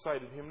 we've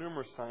cited him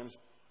numerous times,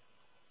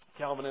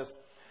 Calvinist,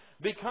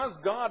 because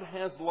God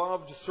has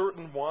loved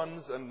certain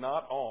ones and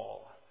not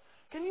all.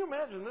 Can you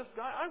imagine this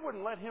guy? I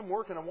wouldn't let him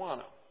work in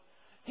Awana.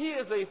 He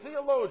is a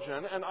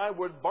theologian, and I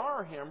would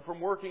bar him from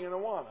working in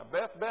Awana.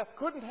 Beth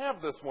couldn't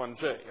have this one,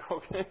 Jay,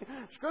 okay?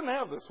 She couldn't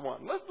have this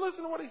one. Let's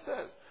listen to what he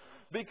says.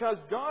 Because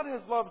God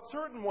has loved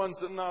certain ones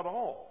and not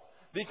all.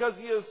 Because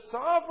He has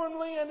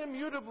sovereignly and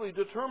immutably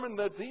determined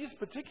that these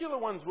particular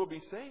ones will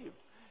be saved.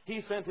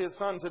 He sent His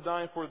Son to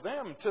die for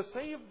them, to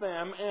save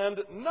them, and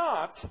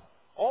not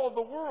all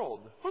the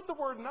world. Put the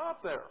word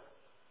not there.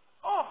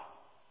 Oh,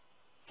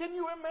 can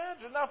you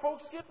imagine? Now,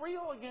 folks, get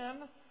real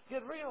again.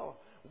 Get real.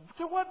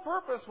 To what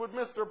purpose would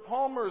Mr.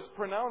 Palmer's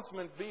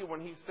pronouncement be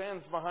when he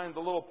stands behind the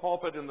little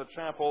pulpit in the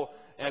chapel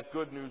at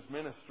Good News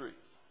Ministries?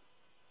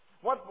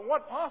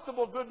 What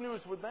possible good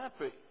news would that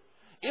be?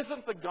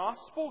 Isn't the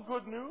gospel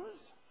good news?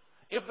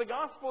 If the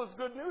gospel is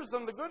good news,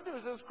 then the good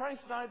news is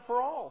Christ died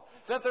for all.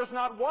 That there's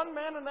not one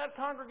man in that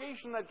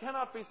congregation that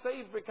cannot be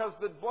saved because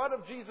the blood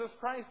of Jesus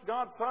Christ,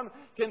 God's Son,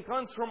 can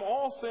cleanse from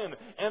all sin.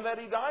 And that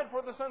He died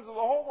for the sins of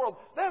the whole world.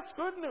 That's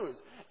good news.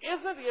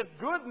 Isn't it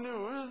good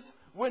news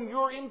when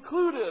you're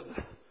included?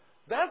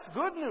 That's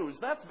good news.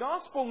 That's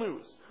gospel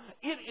news.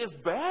 It is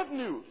bad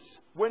news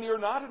when you're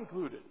not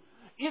included.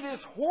 It is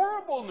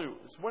horrible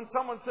news when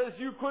someone says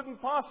you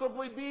couldn't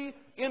possibly be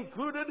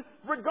included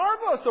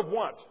regardless of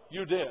what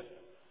you did.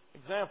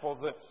 Example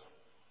of this.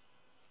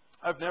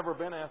 I've never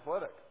been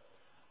athletic.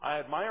 I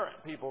admire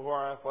people who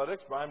are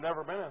athletics, but I've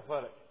never been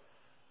athletic.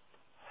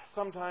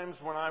 Sometimes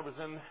when I was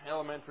in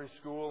elementary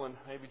school and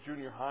maybe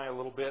junior high a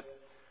little bit,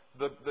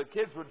 the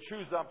kids would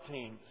choose up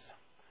teams.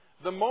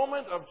 The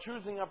moment of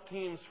choosing up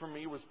teams for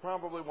me was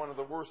probably one of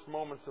the worst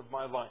moments of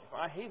my life.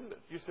 I hated it.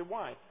 You say,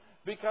 why?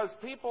 Because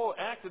people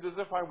acted as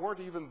if I weren't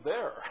even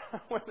there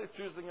when they're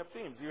choosing up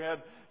teams. You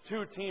had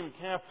 2 team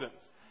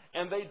captains,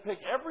 and they'd pick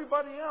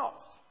everybody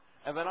else.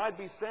 And then I'd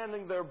be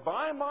standing there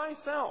by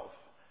myself.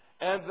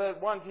 And the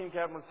one team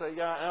captain would say,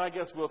 yeah, and I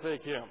guess we'll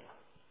take him.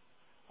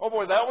 Oh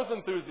boy, that was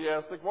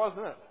enthusiastic,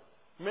 wasn't it?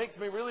 Makes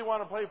me really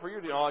want to play for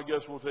your team. Oh, I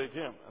guess we'll take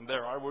him. And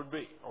there I would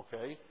be,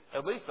 okay?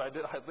 At least I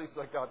did. At least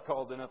I got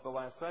called in at the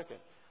last second.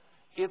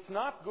 It's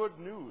not good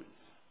news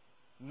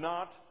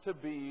not to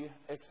be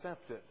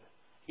accepted.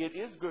 It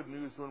is good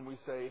news when we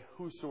say,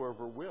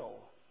 whosoever will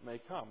may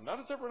come. Now,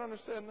 does everyone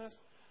understand this?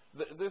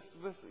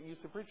 You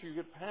say, preacher, you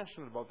get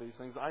passionate about these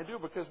things. I do,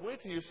 because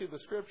wait till you see the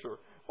Scripture.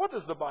 What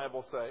does the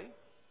Bible say?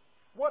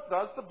 What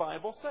does the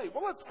Bible say?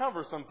 Well, let's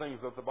cover some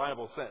things that the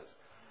Bible says.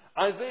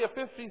 Isaiah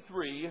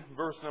 53,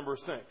 verse number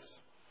 6.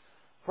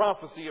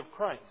 Prophecy of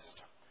Christ.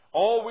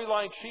 All we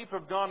like sheep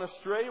have gone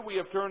astray. We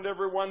have turned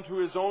every one to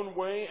his own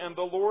way, and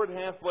the Lord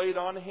hath laid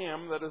on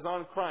him, that is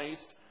on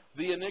Christ,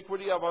 the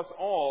iniquity of us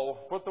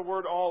all. Put the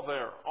word all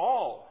there.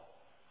 All.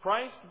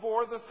 Christ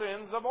bore the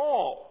sins of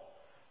all.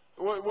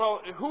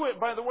 Well,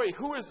 by the way,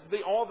 who is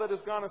the all that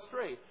has gone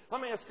astray?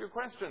 Let me ask you a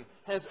question.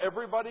 Has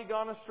everybody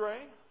gone astray?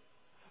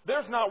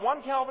 There's not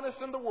one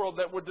Calvinist in the world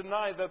that would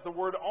deny that the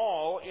word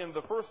all in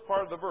the first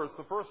part of the verse,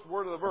 the first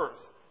word of the verse,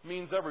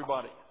 means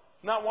everybody.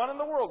 Not one in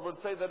the world would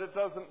say that it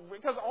doesn't,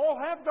 because all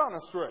have gone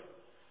astray.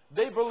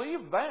 They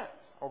believe that.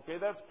 Okay,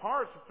 that's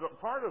part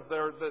of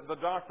the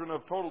doctrine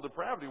of total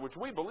depravity, which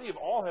we believe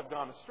all have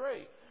gone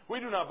astray. We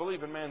do not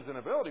believe in man's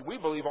inability. We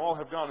believe all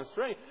have gone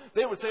astray.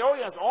 They would say, oh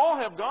yes, all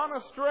have gone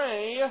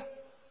astray.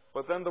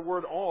 But then the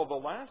word all, the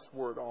last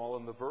word all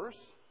in the verse,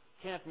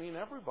 can't mean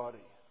everybody.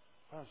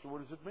 Pastor,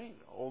 what does it mean?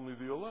 Only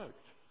the elect.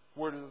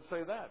 Where does it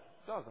say that?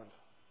 It doesn't.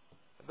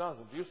 It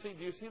doesn't. Do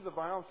you see the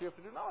violence you have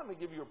to do? Now let me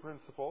give you a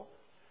principle.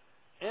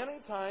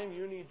 Anytime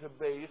you need to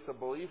base a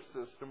belief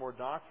system or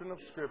doctrine of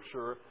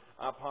Scripture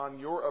upon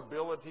your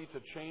ability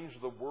to change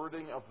the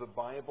wording of the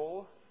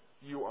Bible,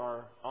 you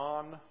are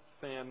on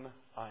thin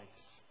ice.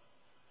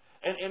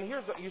 And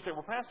here's, you say,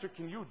 well, Pastor,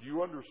 do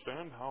you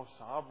understand how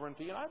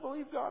sovereignty, and I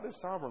believe God is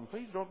sovereign.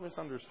 Please don't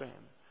misunderstand.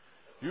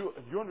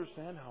 You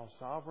understand how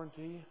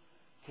sovereignty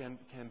can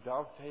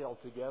dovetail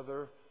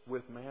together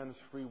with man's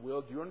free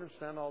will? Do you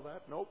understand all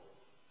that? Nope.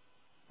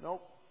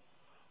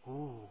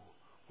 Ooh,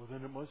 well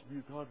then it must be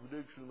a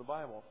contradiction in the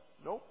Bible.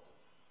 Nope.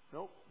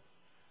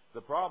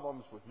 The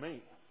problem's with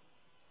me.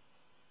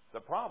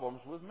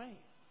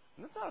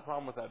 And it's not a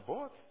problem with that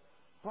book.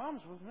 The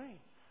problem's with me.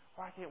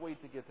 Well, I can't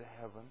wait to get to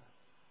heaven.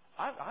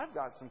 I've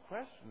got some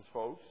questions,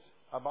 folks,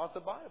 about the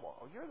Bible.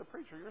 Oh, you're the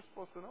preacher. You're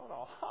supposed to know it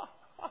all.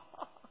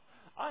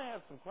 I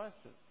have some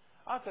questions.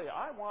 I'll tell you,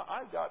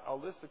 I've got a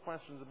list of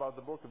questions about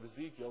the book of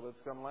Ezekiel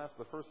that's going to last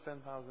the first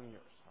 10,000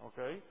 years.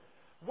 Okay?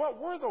 What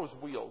were those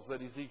wheels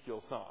that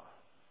Ezekiel saw?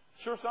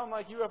 Sure sound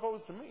like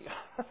UFOs to me.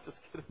 Just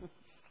kidding.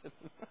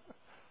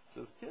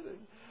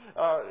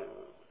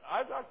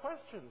 I've got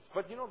questions.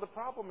 But the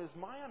problem is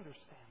my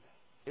understanding.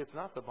 It's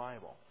not the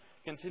Bible.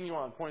 Continue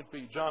on. Point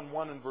B. John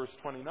 1 and verse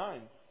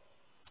 29.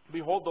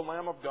 Behold the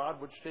Lamb of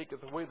God, which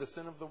taketh away the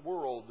sin of the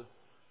world.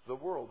 The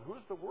world.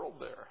 Who's the world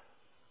there?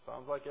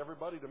 Sounds like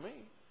everybody to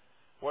me.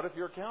 What if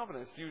you're a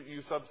Calvinist?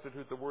 You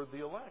substitute the word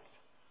the elect.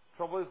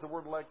 Trouble is, the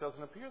word elect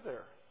doesn't appear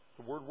there.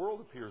 The word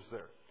world appears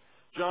there.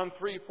 John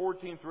 3,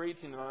 14 through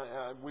 18.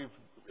 We've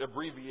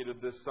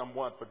abbreviated this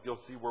somewhat, but you'll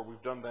see where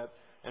we've done that.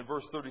 And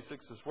verse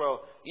 36 as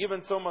well.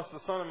 Even so must the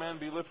Son of Man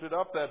be lifted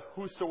up, that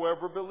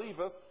whosoever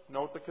believeth,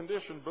 note the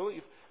condition,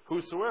 belief,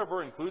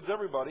 whosoever includes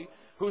everybody,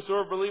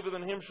 whosoever believeth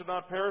in him should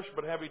not perish,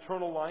 but have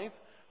eternal life.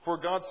 For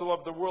God so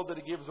loved the world that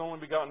he gave his only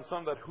begotten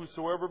Son, that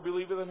whosoever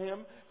believeth in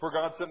him, for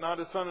God sent not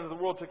his Son into the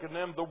world to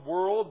condemn the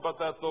world, but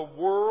that the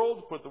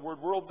world, put the word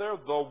world there,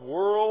 the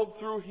world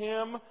through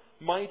him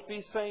might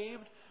be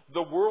saved.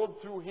 The world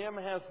through him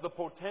has the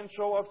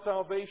potential of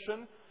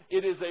salvation.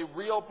 It is a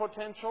real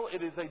potential.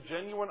 It is a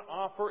genuine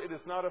offer. It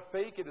is not a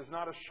fake. It is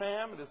not a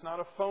sham. It is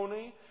not a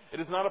phony. It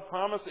is not a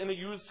promise in a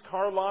used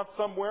car lot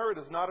somewhere. It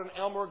is not an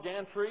Elmer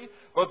Gantry.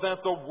 But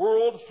that the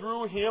world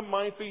through him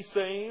might be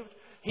saved.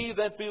 He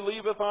that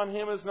believeth on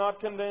him is not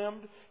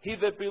condemned. He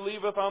that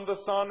believeth on the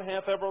Son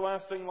hath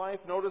everlasting life.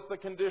 Notice the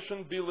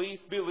condition, belief.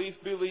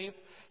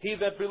 He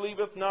that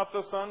believeth not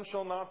the Son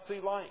shall not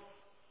see life.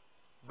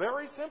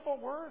 Very simple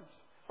words.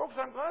 Folks,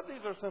 I'm glad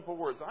these are simple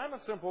words. I'm a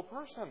simple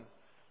person.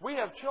 We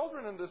have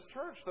children in this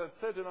church that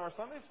sit in our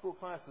Sunday school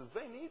classes.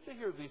 They need to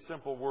hear these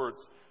simple words,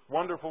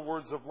 wonderful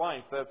words of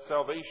life, that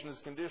salvation is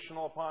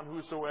conditional upon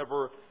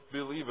whosoever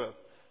believeth.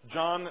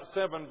 John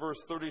 7, verse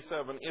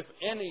 37, if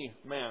any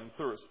man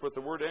thirst, put the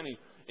word any,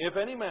 if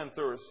any man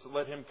thirst,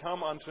 let him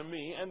come unto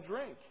me and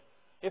drink.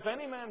 If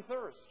any man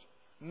thirst,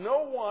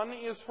 no one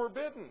is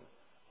forbidden.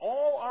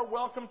 All are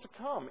welcome to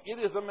come.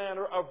 It is a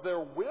matter of their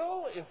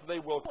will if they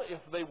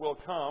will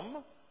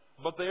come,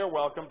 but they are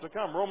welcome to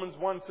come. Romans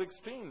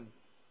 1:16.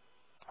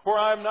 For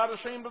I am not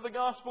ashamed of the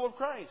gospel of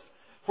Christ,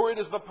 for it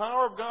is the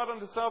power of God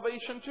unto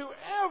salvation to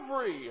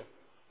every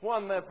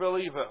one that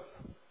believeth.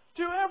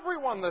 To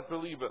everyone that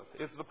believeth,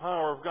 it's the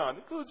power of God.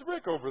 It includes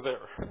Rick over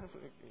there.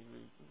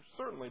 He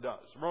certainly does.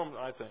 Romans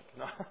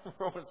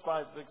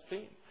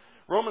 5:16.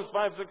 Romans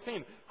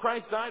 5:16.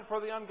 Christ died for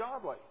the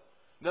ungodly.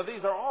 Now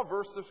these are all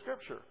verses of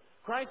Scripture.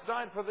 Christ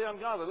died for the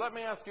ungodly. Let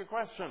me ask you a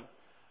question.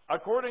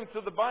 According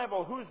to the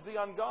Bible, who's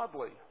the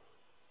ungodly?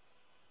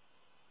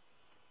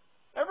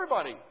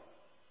 Everybody.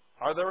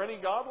 Are there any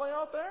godly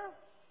out there?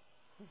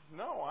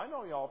 No, I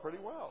know you all pretty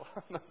well.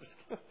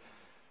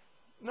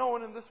 No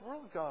one in this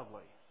world is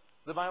godly.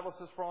 The Bible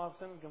says, for all have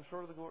sinned and come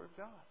short of the glory of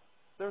God.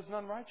 There's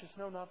none righteous,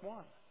 no, not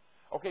one.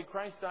 Okay,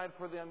 Christ died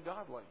for the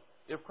ungodly.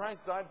 If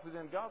Christ died for the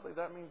ungodly,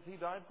 that means he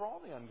died for all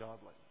the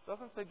ungodly. It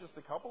doesn't say just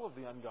a couple of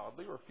the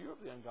ungodly or a few of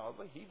the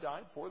ungodly. He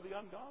died for the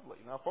ungodly.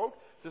 Now, folks,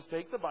 just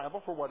take the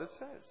Bible for what it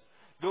says.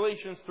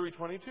 Galatians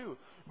 3:22.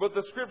 But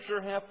the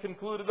Scripture hath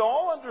concluded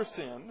all under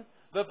sin,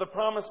 that the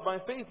promise by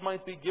faith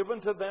might be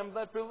given to them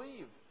that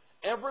believe.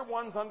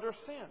 Everyone's under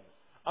sin.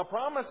 A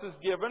promise is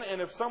given,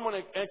 and if someone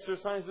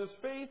exercises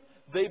faith,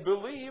 they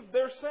believe,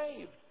 they're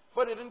saved.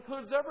 But it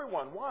includes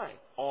everyone. Why?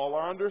 All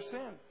are under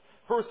sin.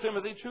 1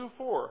 Timothy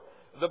 2:4.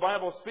 The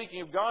Bible,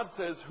 speaking of God,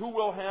 says, who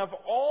will have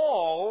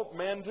all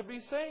men to be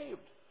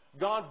saved.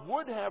 God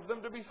would have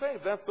them to be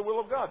saved. That's the will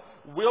of God.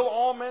 Will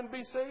all men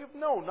be saved?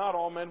 No, not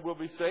all men will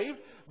be saved.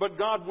 But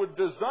God would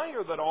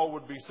desire that all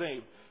would be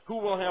saved. Who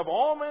will have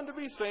all men to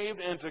be saved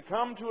and to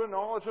come to a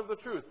knowledge of the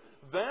truth.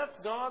 That's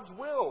God's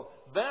will.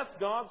 That's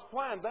God's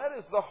plan. That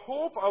is the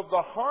hope of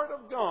the heart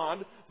of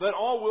God, that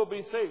all will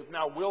be saved.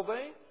 Now, will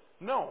they?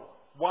 No.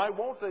 Why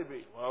won't they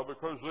be? Well,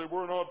 because they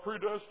were not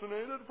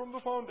predestinated from the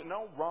foundation.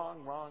 No,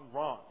 wrong, wrong,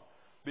 wrong.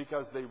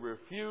 Because they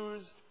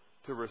refused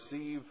to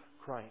receive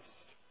Christ.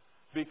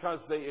 Because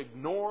they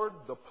ignored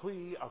the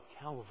plea of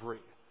Calvary.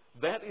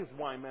 That is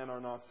why men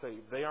are not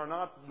saved. They are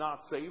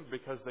not saved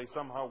because they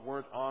somehow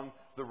weren't on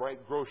the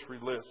right grocery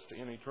list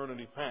in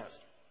eternity past.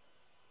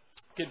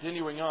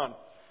 Continuing on,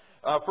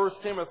 1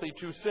 Timothy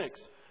 2:6,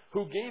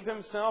 who gave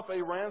himself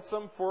a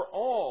ransom for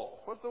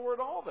all. Put the word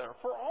all there.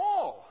 For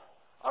all.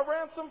 A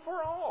ransom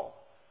for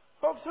all.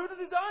 Folks, who did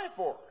he die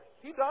for?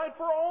 He died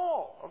for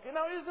all. Okay,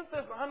 now isn't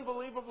this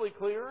unbelievably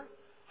clear?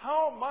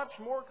 How much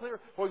more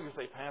clear? Well, you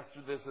say,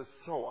 Pastor, this is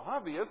so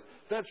obvious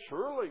that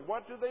surely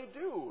what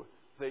do?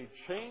 They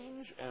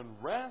change and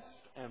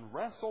rest and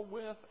wrestle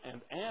with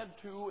and add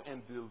to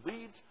and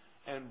delete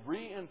and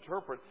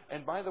reinterpret.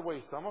 And by the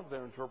way, some of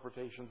their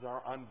interpretations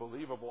are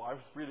unbelievable. I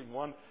was reading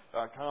one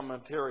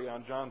commentary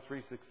on John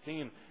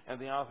 3:16, and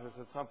the author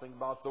said something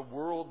about the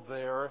world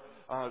there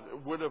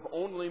would have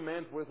only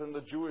meant within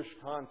the Jewish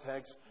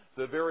context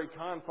the very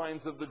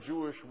confines of the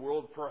Jewish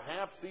world,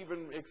 perhaps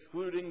even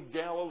excluding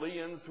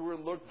Galileans who were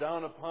looked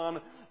down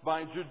upon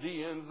by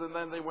Judeans, and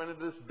then they went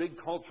into this big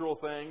cultural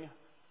thing.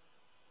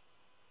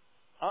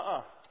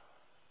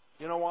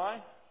 You know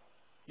why?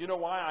 You know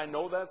why I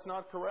know that's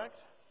not correct?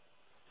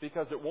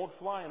 Because it won't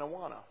fly in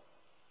Awana.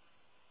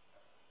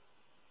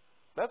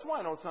 That's why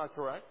I know it's not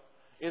correct.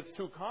 It's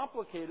too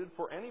complicated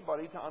for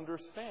anybody to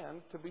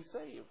understand to be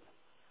saved.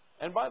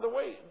 And by the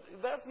way,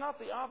 that's not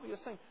the obvious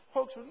thing.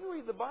 Folks, when you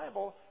read the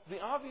Bible, the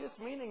obvious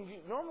meaning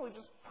normally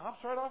just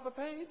pops right off the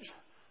page.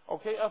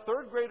 Okay, a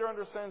third grader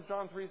understands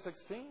John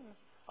 3:16.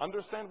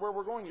 Understand where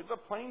we're going. It's the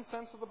plain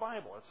sense of the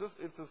Bible.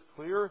 It's as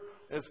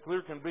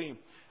clear can be.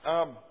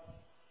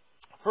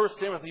 1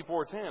 Timothy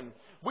 4:10.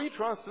 We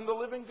trust in the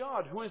living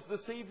God, who is the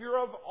Savior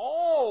of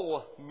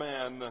all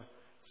men,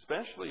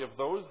 especially of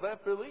those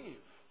that believe.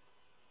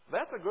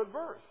 That's a good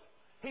verse.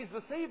 He's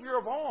the Savior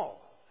of all,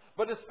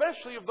 but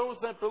especially of those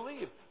that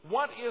believe.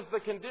 What is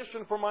the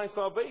condition for my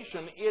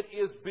salvation? It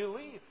is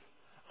belief.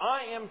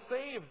 I am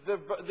saved.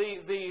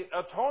 The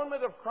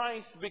atonement of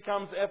Christ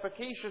becomes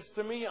efficacious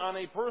to me on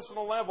a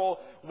personal level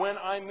when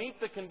I meet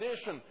the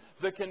condition.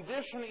 The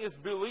condition is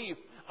belief.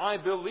 I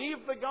believe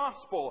the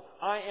gospel.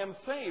 I am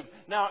saved.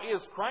 Now,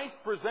 is Christ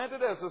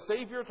presented as a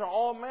Savior to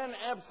all men?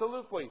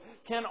 Absolutely.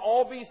 Can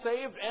all be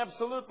saved?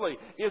 Absolutely.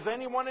 Is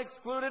anyone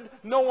excluded?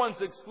 No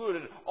one's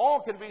excluded.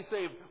 All can be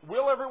saved.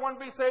 Will everyone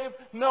be saved?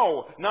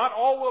 No. Not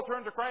all will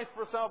turn to Christ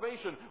for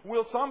salvation.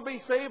 Will some be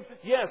saved?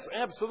 Yes,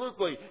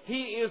 absolutely.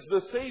 He is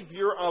the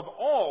Savior of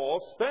all,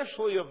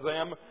 especially of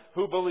them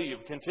who believe.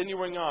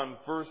 Continuing on,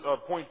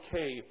 point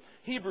K.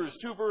 Hebrews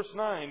 2 verse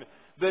 9.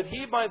 That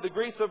he, by the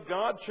grace of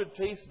God, should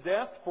taste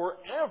death for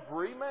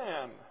every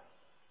man.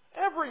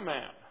 Every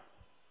man.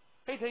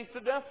 He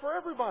tasted death for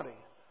everybody.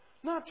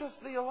 Not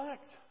just the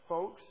elect,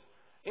 folks.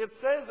 It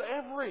says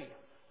every.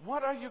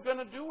 What are you going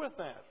to do with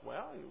that?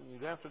 Well,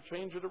 you'd have to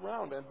change it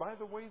around. And by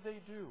the way,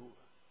 they do.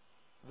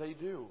 They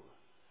do.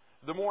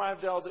 The more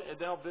I've delved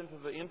into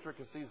the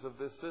intricacies of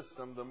this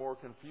system, the more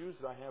confused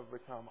I have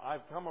become.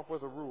 I've come up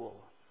with a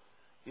rule.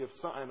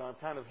 And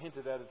I've kind of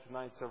hinted at it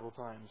tonight several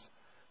times.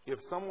 If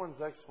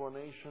someone's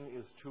explanation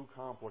is too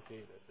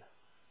complicated,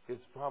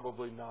 it's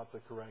probably not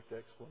the correct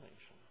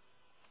explanation.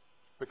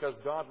 Because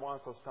God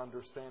wants us to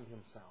understand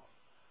Himself.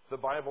 The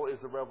Bible is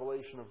a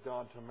revelation of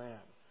God to man.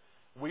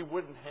 We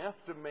wouldn't have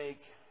to make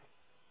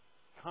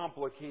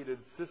complicated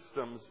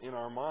systems in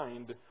our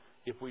mind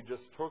if we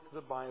just took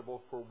the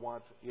Bible for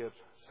what it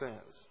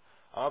says.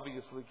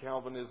 Obviously,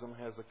 Calvinism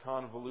has a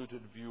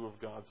convoluted view of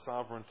God's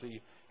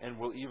sovereignty and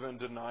will even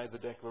deny the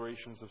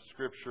declarations of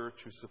Scripture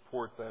to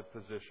support that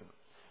position.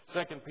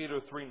 2 Peter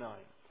 3:9.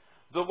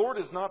 The Lord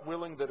is not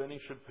willing that any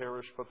should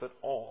perish, but that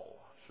all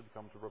should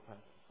come to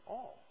repentance.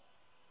 All.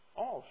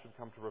 All should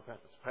come to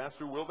repentance.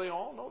 Pastor, will they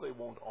all? No, they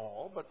won't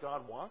all, but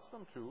God wants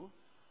them to.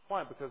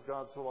 Why? Because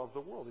God so loved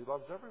the world. He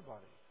loves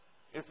everybody.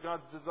 It's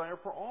God's desire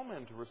for all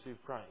men to receive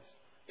Christ.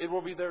 It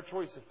will be their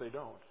choice if they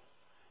don't.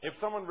 If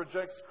someone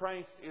rejects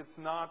Christ, it's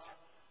not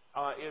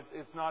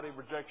a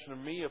rejection of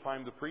me if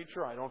I'm the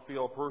preacher. I don't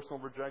feel a personal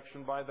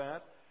rejection by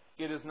that.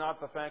 It is not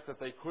the fact that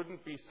they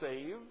couldn't be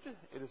saved.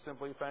 It is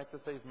simply the fact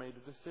that they've made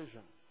a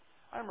decision.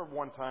 I remember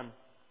one time,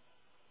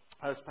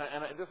 and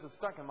this has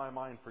stuck in my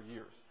mind for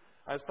years.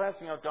 I was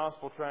passing out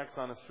gospel tracts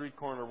on a street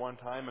corner one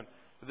time, and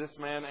this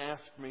man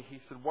asked me, he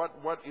said,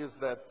 what is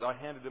that? I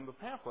handed him the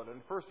pamphlet,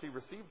 and first he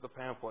received the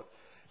pamphlet,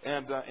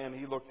 and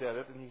he looked at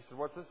it, and he said,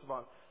 what's this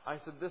about? I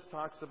said, this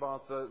talks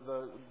about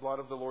the blood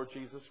of the Lord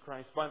Jesus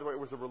Christ. By the way, it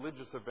was a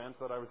religious event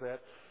that I was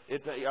at.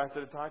 I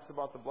said, it talks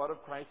about the blood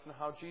of Christ and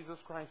how Jesus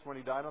Christ, when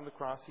He died on the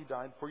cross, He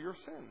died for your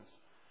sins.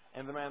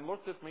 And the man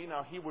looked at me.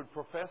 Now, he would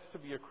profess to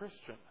be a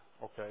Christian,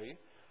 okay?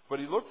 But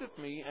he looked at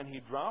me, and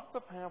he dropped the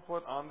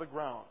pamphlet on the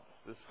ground,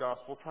 this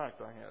gospel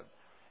tract I had.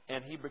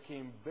 And he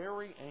became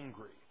very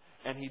angry.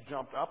 And he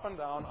jumped up and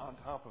down on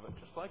top of it,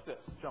 just like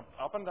this. Jumped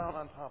up and down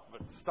on top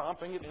of it,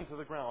 stomping it into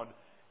the ground.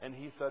 And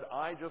he said,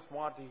 I just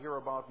want to hear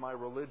about my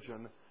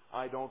religion.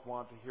 I don't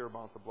want to hear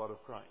about the blood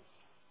of Christ.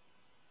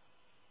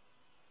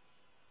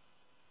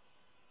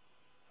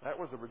 That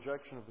was a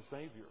rejection of the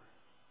Savior.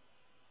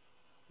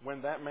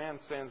 When that man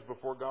stands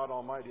before God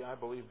Almighty, I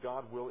believe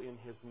God will, in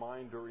his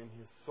mind or in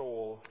his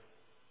soul,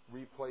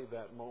 replay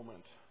that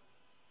moment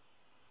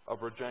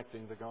of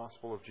rejecting the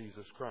gospel of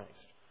Jesus Christ.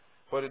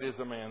 But it is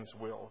a man's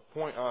will.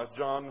 1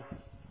 John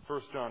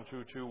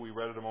 2:2, we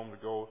read it a moment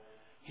ago.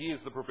 He is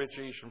the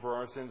propitiation for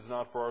our sins,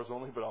 not for ours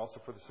only, but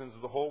also for the sins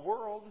of the whole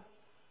world.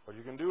 What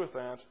you can do with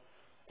that.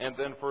 And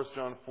then 1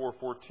 John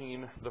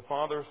 4:14, the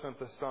Father sent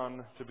the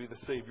Son to be the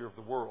Savior of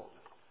the world.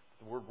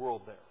 The word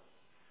world there.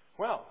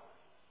 Well,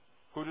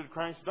 who did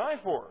Christ die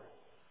for?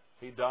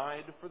 He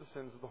died for the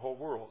sins of the whole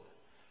world.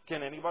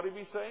 Can anybody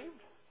be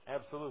saved?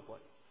 Absolutely.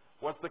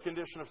 What's the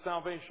condition of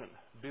salvation?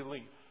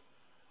 Belief.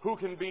 Who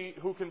can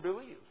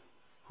believe?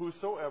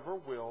 Whosoever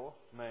will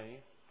may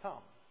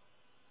come.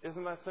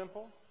 Isn't that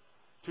simple?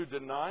 To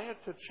deny it,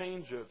 to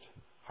change it.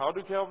 How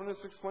do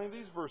Calvinists explain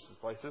these verses?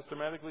 By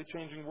systematically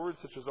changing words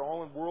such as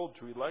all and world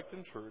to elect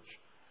and church.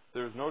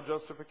 There is no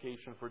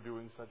justification for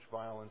doing such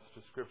violence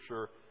to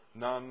Scripture.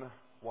 None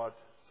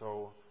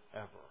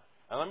whatsoever.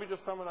 And let me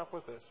just sum it up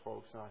with this,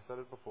 folks, and I said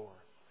it before.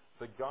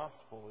 The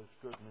gospel is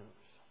good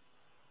news.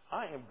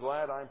 I am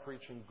glad I'm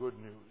preaching good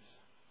news.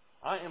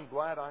 I am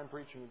glad I'm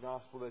preaching a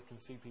gospel that can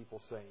see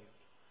people saved.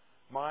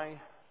 My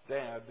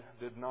dad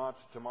did not,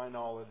 to my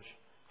knowledge,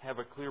 have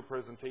a clear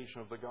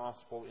presentation of the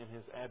gospel in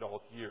his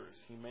adult years.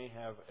 He may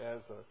have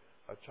as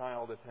a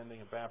child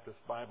attending a Baptist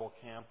Bible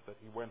camp that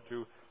he went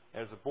to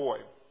as a boy.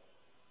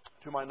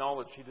 To my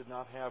knowledge, he did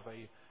not have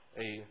a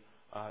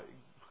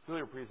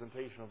clear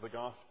presentation of the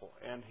gospel,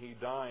 and he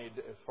died,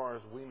 as far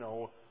as we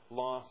know,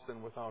 lost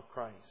and without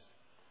Christ.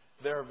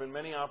 There have been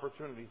many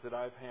opportunities that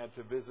I've had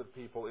to visit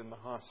people in the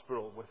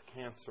hospital with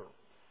cancer.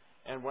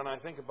 And when I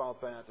think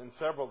about that, and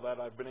several that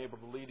I've been able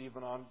to lead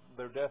even on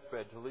their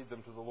deathbed, to lead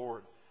them to the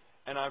Lord.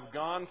 And I've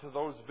gone to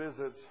those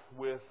visits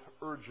with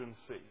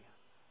urgency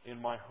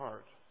in my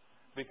heart,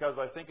 because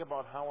I think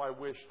about how I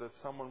wish that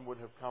someone would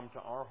have come to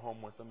our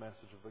home with the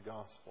message of the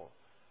gospel.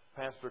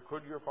 Pastor,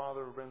 could your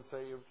father have been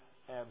saved?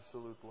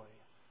 Absolutely,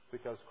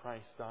 because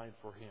Christ died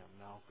for him.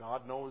 Now,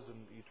 God knows,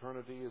 and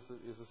eternity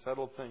is a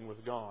settled thing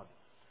with God.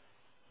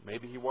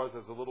 Maybe he was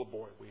as a little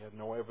boy. We had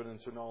no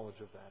evidence or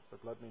knowledge of that. But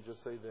let me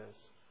just say this.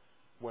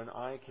 When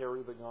I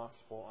carry the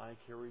gospel, I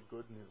carry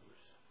good news.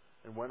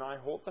 And when I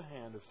hold the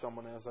hand of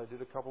someone, as I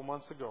did a couple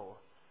months ago,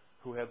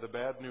 who had the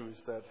bad news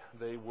that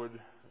they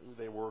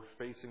were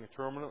facing a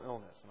terminal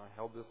illness, and I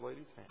held this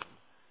lady's hand,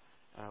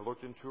 and I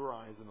looked into her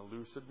eyes in a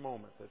lucid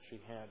moment that she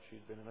had.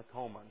 She'd been in a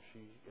coma, and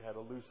she had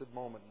a lucid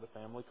moment, and the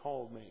family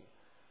called me.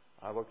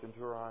 I looked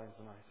into her eyes,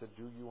 and I said,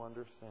 do you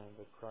understand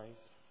that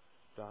Christ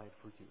died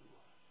for you?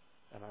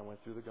 And I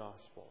went through the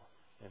gospel,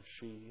 and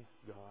she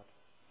got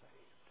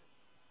saved.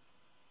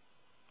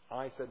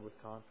 I said with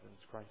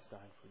confidence, Christ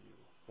died for you.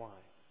 Why?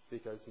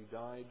 Because he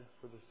died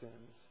for the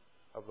sins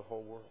of the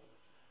whole world.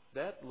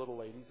 That little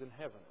lady's in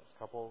heaven.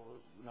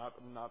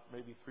 Not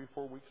maybe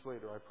 3-4 weeks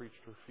later, I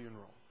preached her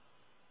funeral.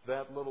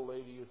 That little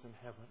lady is in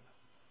heaven.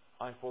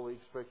 I fully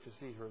expect to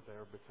see her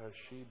there because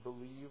she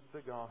believed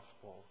the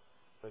gospel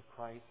that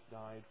Christ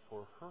died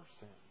for her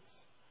sins.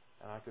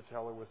 And I could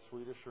tell her with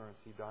sweet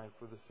assurance he died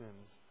for the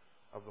sins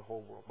of the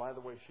whole world. By the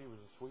way, she was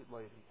a sweet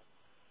lady.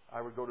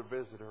 I would go to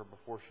visit her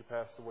before she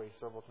passed away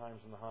several times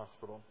in the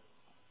hospital.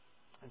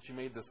 And she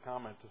made this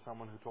comment to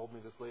someone who told me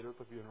this later at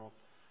the funeral.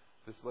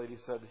 This lady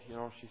said,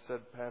 she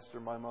said,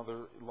 Pastor, my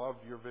mother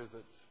loved your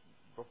visits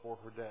before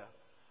her death.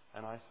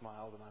 And I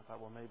smiled, and I thought,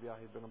 well, maybe I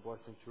had been a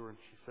blessing to her.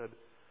 And she said,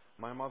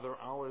 my mother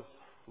always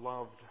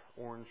loved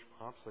orange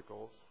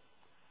popsicles.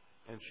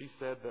 And she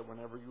said that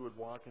whenever you would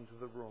walk into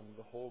the room,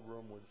 the whole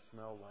room would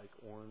smell like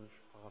orange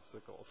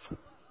popsicles.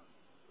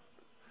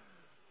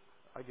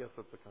 I guess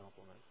that's a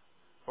compliment.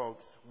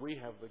 Folks, we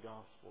have the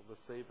gospel, the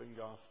saving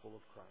gospel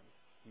of Christ.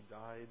 He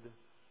died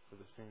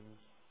for the sins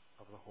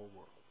of the whole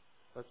world.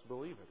 Let's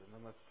believe it, and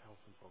then let's tell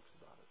some folks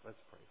about it. Let's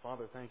pray.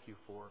 Father, thank you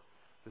for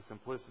the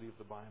simplicity of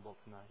the Bible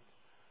tonight.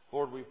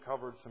 Lord, we've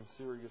covered some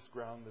serious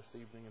ground this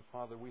evening, and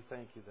Father, we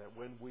thank you that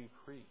when we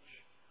preach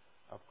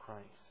of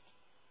Christ,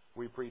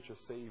 we preach a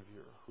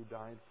Savior who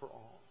died for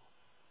all.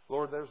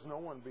 Lord, there's no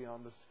one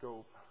beyond the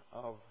scope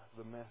of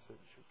the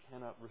message who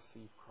cannot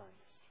receive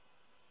Christ.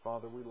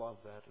 Father, we love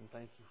that, and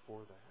thank you for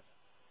that.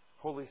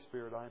 Holy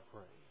Spirit, I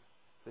pray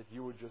that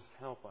you would just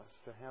help us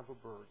to have a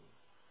burden.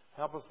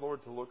 Help us,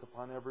 Lord, to look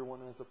upon everyone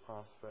as a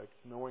prospect,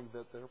 knowing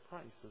that their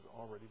price has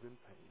already been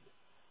paid.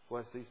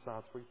 Bless these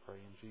thoughts, we pray,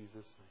 in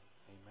Jesus'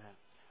 name. Amen.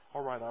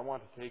 All right, I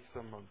want to take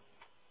some